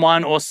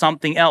someone or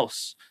something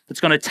else that's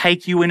going to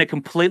take you in a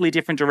completely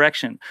different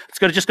direction. It's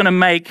just going to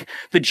make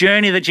the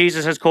journey that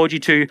Jesus has called you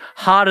to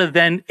harder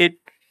than it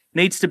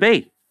needs to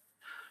be.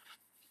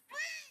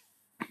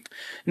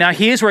 Now,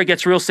 here's where it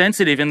gets real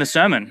sensitive in the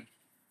sermon,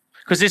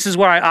 because this is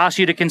where I ask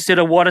you to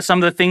consider what are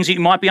some of the things that you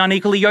might be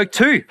unequally yoked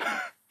to.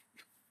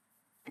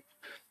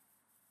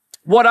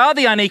 What are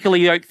the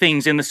unequally yoked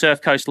things in the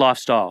Surf Coast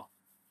lifestyle?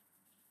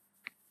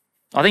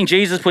 I think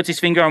Jesus puts his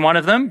finger on one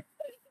of them.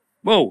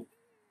 Whoa.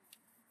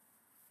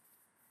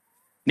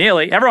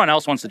 Nearly. Everyone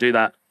else wants to do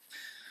that.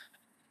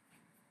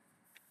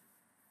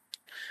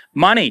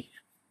 Money.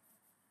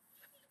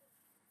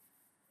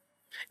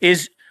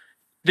 Is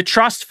the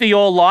trust for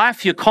your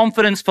life, your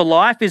confidence for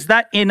life, is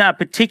that in a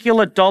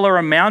particular dollar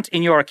amount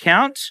in your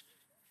account,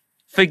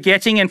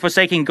 forgetting and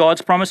forsaking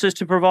God's promises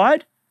to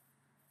provide?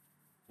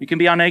 You can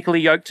be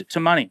unequally yoked to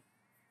money.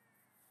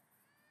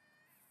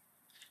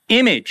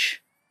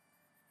 Image.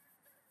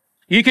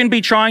 You can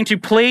be trying to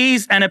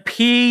please and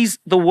appease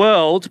the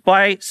world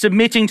by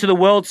submitting to the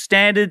world's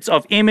standards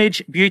of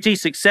image, beauty,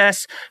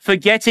 success,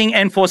 forgetting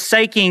and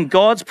forsaking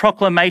God's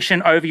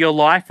proclamation over your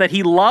life that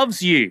he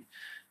loves you.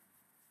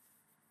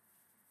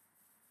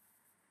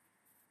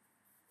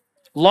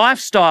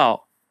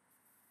 Lifestyle.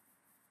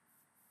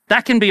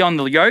 That can be on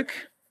the yoke.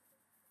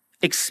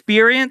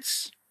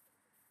 Experience.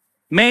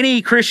 Many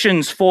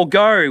Christians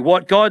forego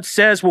what God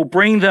says will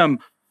bring them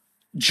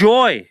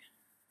joy.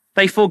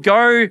 They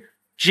forego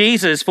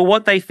Jesus for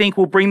what they think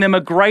will bring them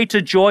a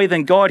greater joy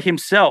than God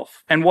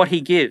himself and what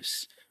he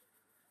gives.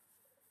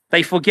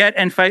 They forget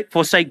and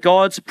forsake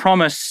God's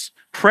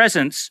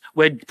presence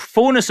where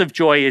fullness of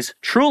joy is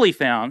truly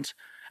found,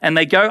 and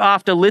they go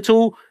after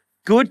little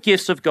good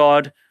gifts of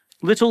God,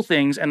 little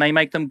things, and they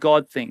make them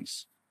God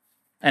things.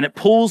 And it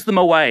pulls them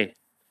away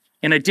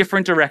in a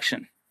different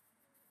direction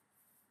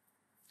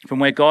from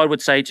where God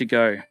would say to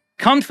go.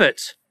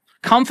 Comfort.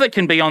 Comfort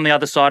can be on the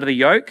other side of the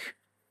yoke.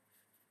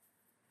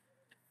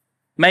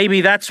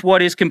 Maybe that's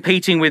what is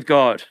competing with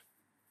God.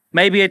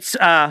 Maybe it's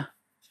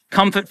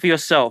comfort for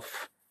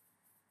yourself,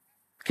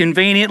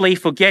 conveniently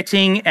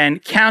forgetting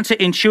and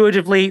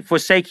counterintuitively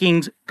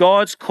forsaking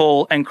God's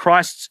call and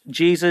Christ's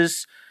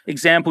Jesus'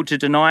 example to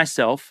deny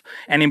self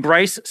and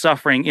embrace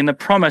suffering in the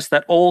promise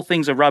that all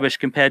things are rubbish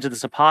compared to the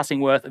surpassing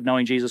worth of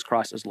knowing Jesus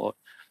Christ as Lord.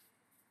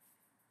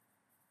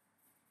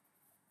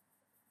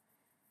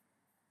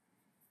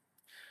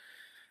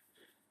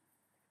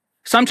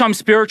 Sometimes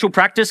spiritual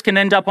practice can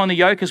end up on the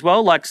yoke as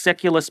well, like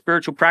secular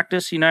spiritual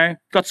practice,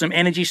 got some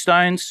energy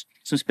stones,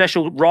 some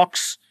special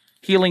rocks,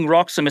 healing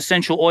rocks, some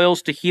essential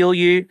oils to heal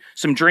you,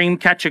 some dream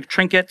catcher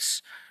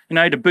trinkets,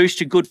 to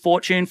boost your good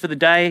fortune for the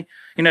day,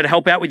 to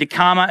help out with your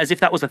karma as if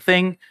that was a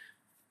thing.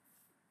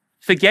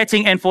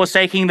 Forgetting and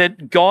forsaking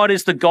that God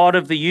is the God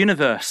of the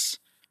universe.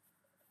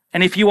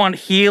 And if you want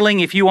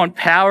healing, if you want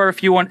power,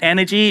 if you want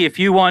energy, if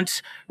you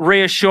want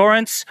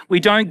reassurance,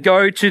 we don't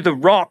go to the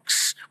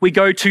rocks. We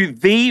go to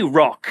the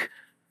rock,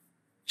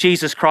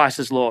 Jesus Christ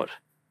as Lord.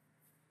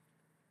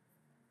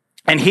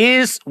 And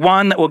here's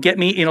one that will get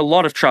me in a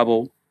lot of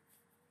trouble.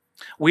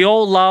 We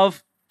all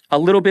love a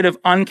little bit of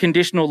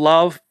unconditional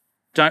love,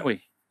 don't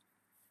we?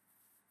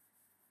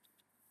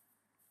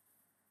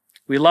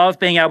 We love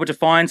being able to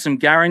find some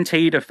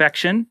guaranteed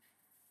affection.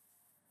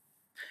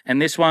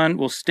 And this one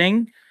will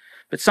sting.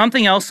 But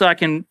something else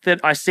that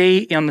I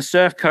see on the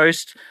Surf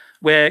Coast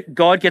where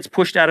God gets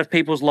pushed out of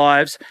people's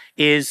lives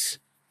is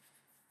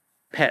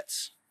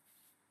pets.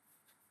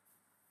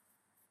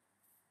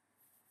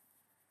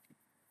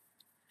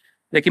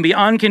 There can be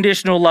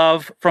unconditional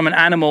love from an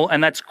animal,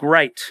 and that's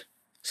great.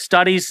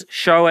 Studies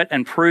show it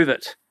and prove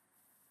it.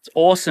 It's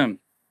awesome.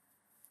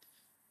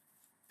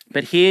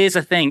 But here's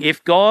the thing.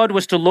 If God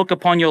was to look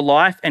upon your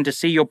life and to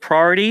see your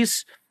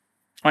priorities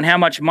on how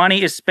much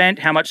money is spent,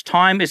 how much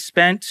time is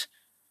spent,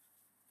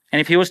 and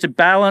if he was to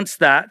balance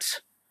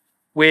that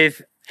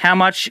with how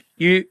much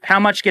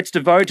gets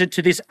devoted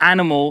to this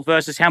animal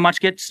versus how much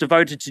gets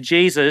devoted to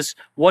Jesus,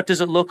 what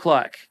does it look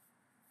like?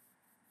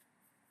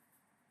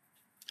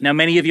 Now,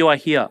 many of you are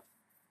here.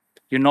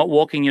 You're not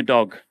walking your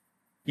dog.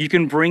 You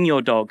can bring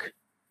your dog.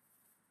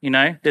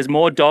 There's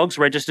more dogs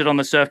registered on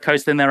the Surf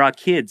Coast than there are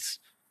kids.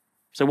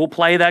 So we'll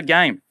play that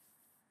game.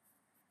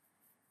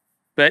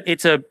 But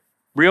it's a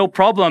real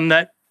problem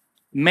that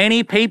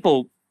many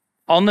people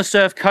on the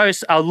Surf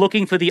Coast are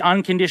looking for the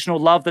unconditional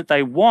love that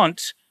they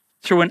want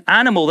through an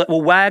animal that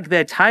will wag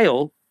their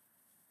tail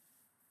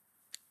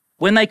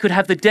when they could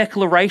have the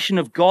declaration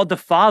of God the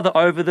Father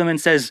over them and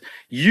says,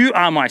 "You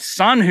are my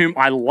son whom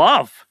I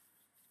love."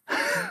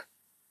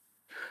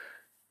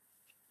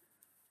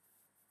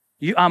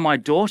 "You are my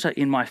daughter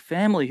in my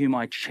family whom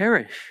I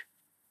cherish."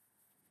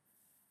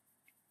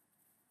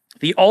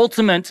 The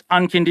ultimate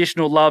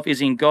unconditional love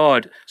is in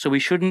God, so we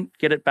shouldn't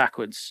get it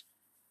backwards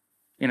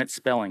in its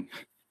spelling.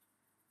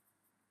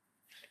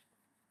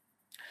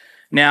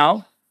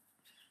 Now,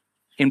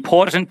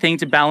 important thing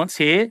to balance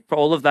here for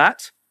all of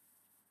that,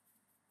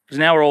 because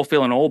now we're all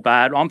feeling all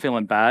bad. I'm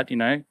feeling bad,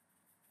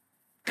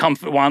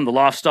 Comfort one, the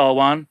lifestyle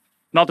one,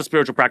 not the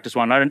spiritual practice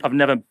one. I've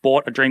never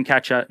bought a dream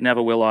catcher,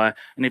 never will I.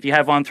 And if you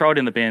have one, throw it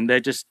in the bin.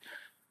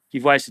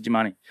 You've wasted your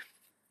money.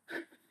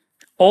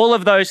 All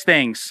of those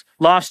things,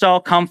 lifestyle,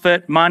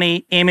 comfort,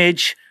 money,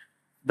 image,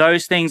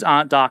 those things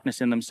aren't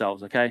darkness in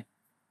themselves, okay?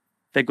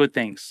 They're good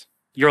things.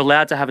 You're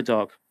allowed to have a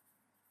dog.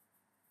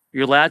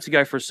 You're allowed to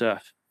go for a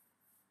surf.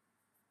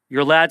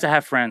 You're allowed to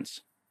have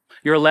friends.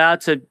 You're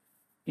allowed to,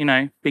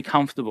 be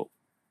comfortable.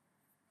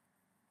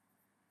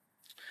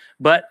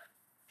 But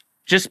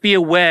just be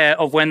aware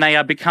of when they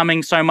are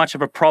becoming so much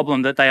of a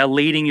problem that they are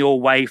leading you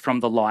away from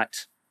the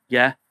light,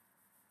 yeah?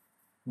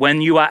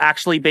 When you are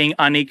actually being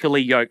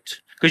unequally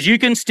yoked. Because you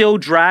can still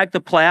drag the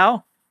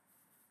plow,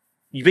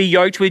 be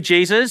yoked with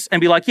Jesus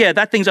and be like, yeah,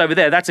 that thing's over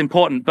there, that's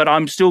important, but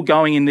I'm still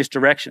going in this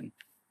direction.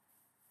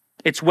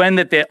 It's when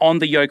that they're on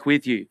the yoke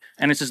with you.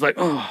 And it's just like,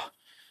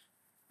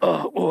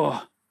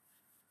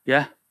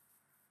 yeah.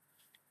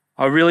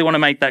 I really want to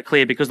make that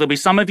clear because there'll be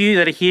some of you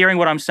that are hearing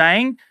what I'm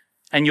saying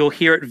and you'll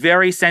hear it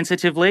very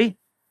sensitively.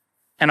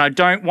 And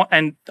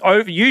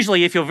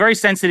usually if you're very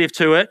sensitive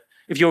to it,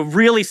 if you're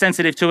really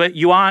sensitive to it,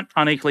 you aren't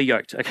unequally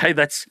yoked, okay?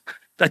 That's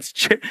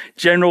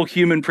general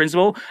human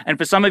principle. And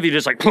for some of you,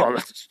 just like,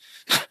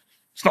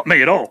 it's not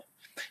me at all.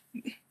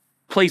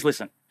 Please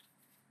listen.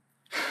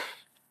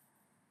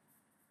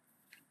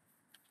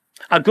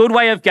 A good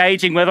way of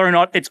gauging whether or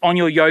not it's on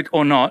your yoke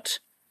or not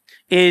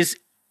is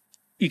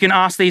you can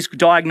ask these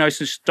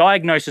diagnosis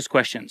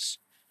questions.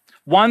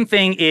 One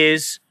thing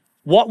is,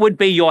 what would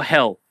be your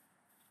hell?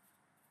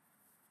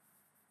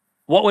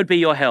 What would be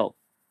your hell?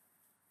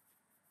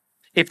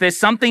 If there's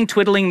something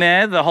twiddling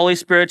there, the Holy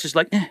Spirit's just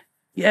like,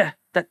 yeah,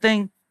 that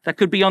thing, that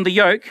could be on the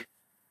yoke.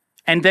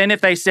 And then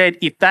if they said,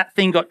 if that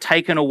thing got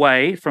taken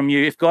away from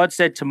you, if God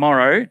said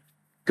tomorrow,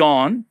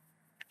 gone,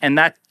 and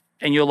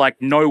you're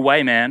like, no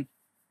way, man,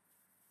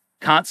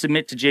 can't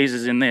submit to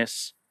Jesus in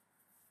this,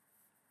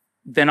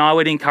 then I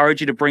would encourage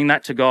you to bring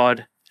that to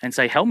God and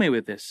say, help me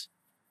with this.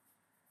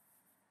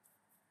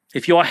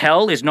 If your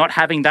hell is not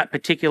having that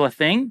particular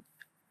thing,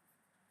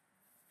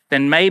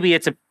 then maybe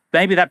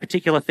that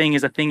particular thing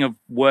is a thing of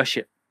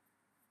worship.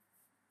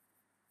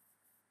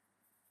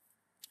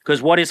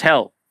 Because what is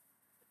hell?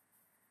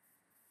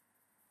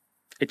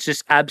 It's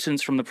just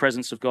absence from the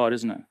presence of God,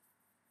 isn't it?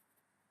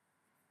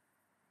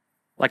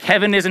 Like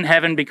heaven isn't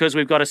heaven because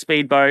we've got a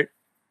speedboat,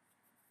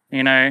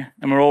 and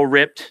we're all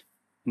ripped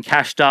and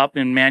cashed up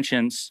in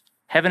mansions.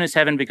 Heaven is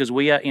heaven because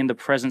we are in the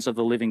presence of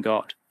the living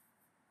God.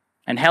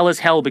 And hell is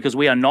hell because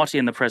we are not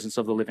in the presence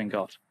of the living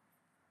God.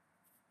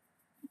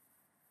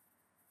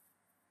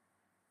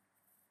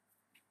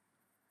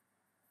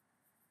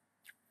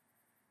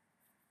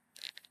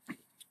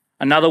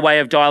 Another way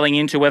of dialing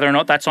into whether or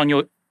not that's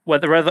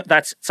whether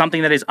that's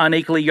something that is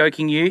unequally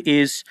yoking you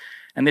is,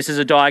 and this is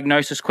a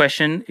diagnosis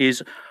question,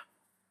 is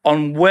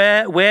on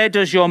where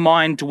does your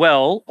mind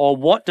dwell, or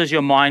what does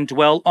your mind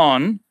dwell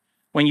on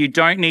when you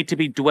don't need to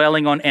be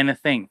dwelling on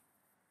anything?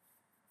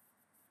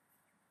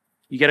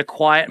 You get a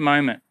quiet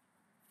moment.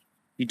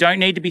 You don't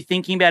need to be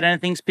thinking about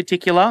anything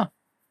particular.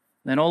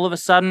 Then all of a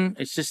sudden,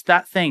 it's just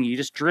that thing. You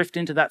just drift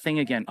into that thing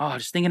again. Oh,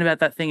 just thinking about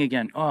that thing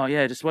again. Oh,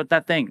 yeah, just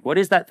that thing. What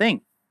is that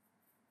thing?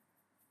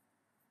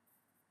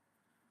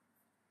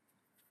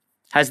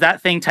 Has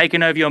that thing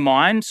taken over your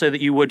mind so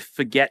that you would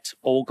forget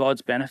all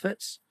God's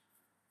benefits?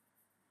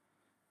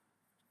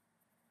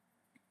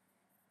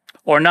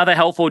 Or another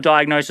helpful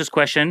diagnosis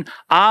question,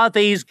 are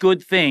these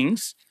good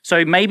things?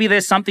 So maybe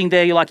there's something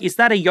there, you're like, is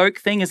that a yoke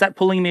thing? Is that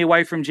pulling me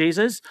away from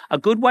Jesus? A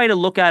good way to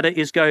look at it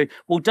is go,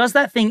 well, does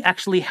that thing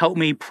actually help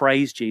me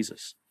praise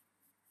Jesus?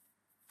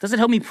 Does it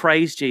help me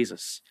praise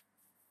Jesus?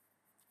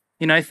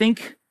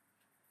 Think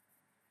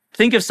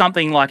of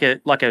something like a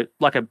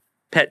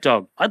pet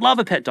dog. I'd love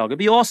a pet dog. It'd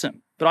be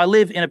awesome. But I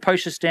live in a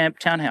postage stamp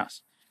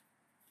townhouse.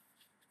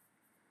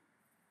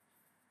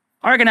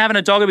 I reckon having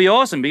a dog would be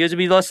awesome because it'd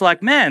be less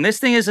like, man, this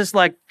thing is just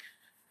like,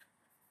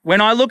 when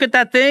I look at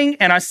that thing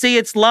and I see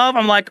its love,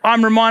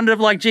 I'm reminded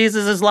of like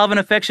Jesus' love and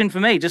affection for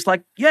me. Just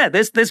like, yeah,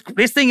 this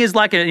thing is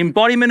like an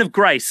embodiment of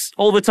grace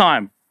all the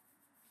time.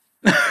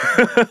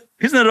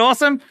 Isn't it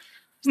awesome?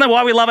 Isn't that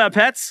why we love our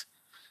pets?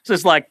 It's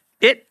just like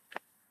it's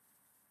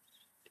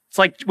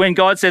like when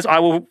God says, I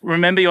will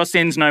remember your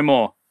sins no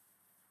more.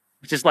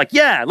 It's just like,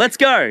 yeah, let's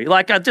go.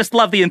 Like, I just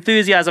love the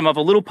enthusiasm of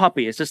a little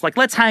puppy. It's just like,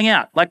 let's hang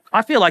out. Like,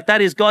 I feel like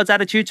that is God's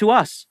attitude to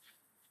us.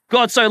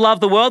 God so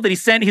loved the world that he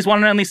sent his one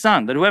and only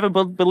son, that whoever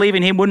believe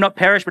in him would not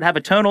perish but have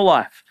eternal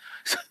life.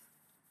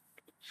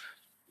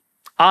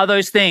 Are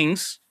those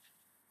things,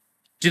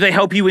 do they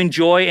help you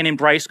enjoy and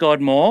embrace God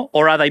more,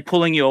 or are they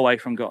pulling you away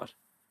from God?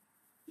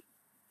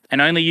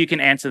 And only you can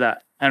answer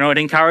that. And I would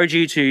encourage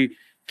you to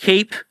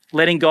keep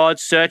letting God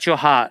search your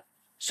heart.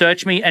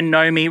 Search me and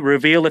know me,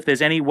 reveal if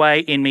there's any way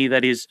in me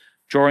that is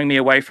drawing me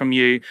away from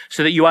you,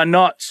 so that you are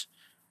not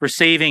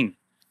receiving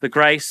the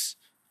grace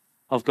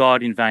of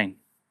God in vain.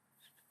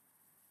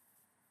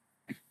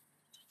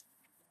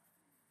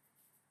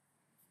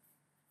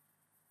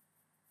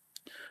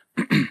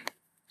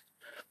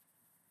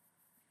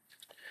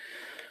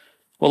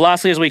 Well,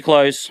 lastly, as we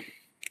close,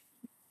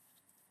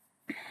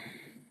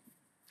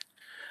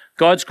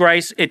 God's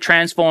grace, it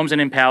transforms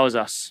and empowers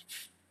us.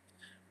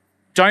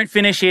 Don't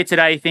finish here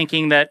today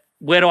thinking that,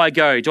 where do I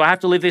go? Do I have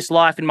to live this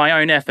life in my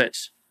own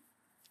efforts?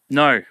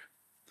 No.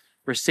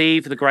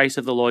 Receive the grace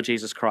of the Lord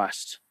Jesus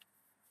Christ.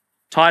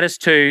 Titus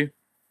 2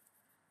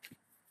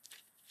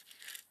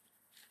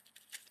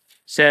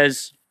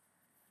 says,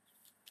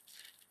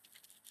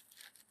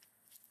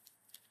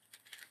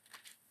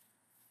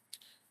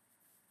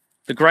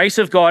 the grace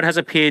of God has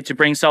appeared to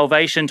bring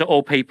salvation to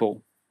all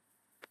people,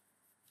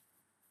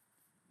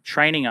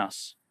 training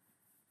us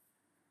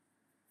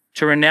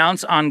to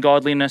renounce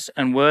ungodliness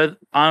and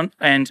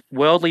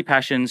worldly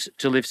passions,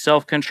 to live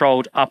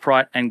self-controlled,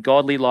 upright, and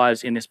godly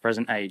lives in this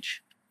present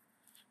age.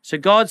 So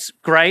God's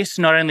grace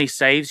not only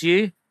saves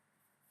you,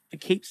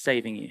 it keeps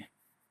saving you.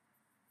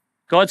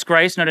 God's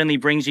grace not only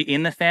brings you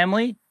in the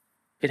family,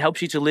 it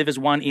helps you to live as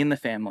one in the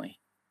family.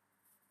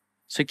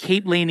 So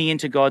keep leaning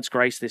into God's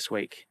grace this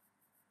week.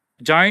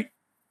 Don't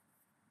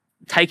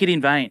take it in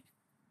vain.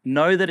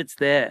 Know that it's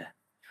there.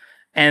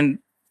 And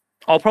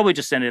I'll probably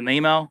just send it an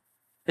email.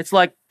 It's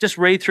like, just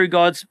read through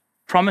God's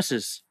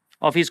promises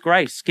of his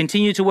grace.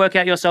 Continue to work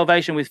out your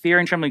salvation with fear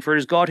and trembling, for it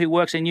is God who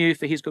works in you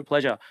for his good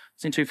pleasure.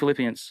 It's in 2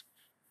 Philippians.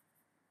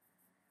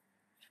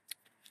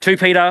 2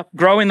 Peter,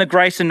 grow in the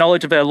grace and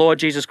knowledge of our Lord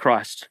Jesus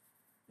Christ.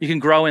 You can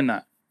grow in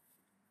that.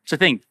 It's the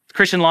thing.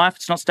 Christian life,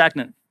 it's not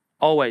stagnant.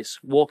 Always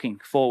walking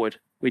forward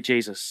with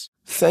Jesus.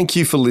 Thank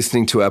you for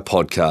listening to our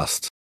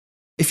podcast.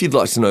 If you'd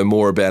like to know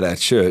more about our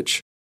church,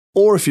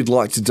 or if you'd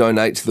like to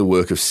donate to the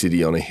work of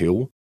City on a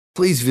Hill,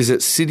 please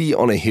visit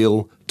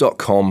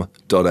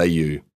cityonahill.com.au.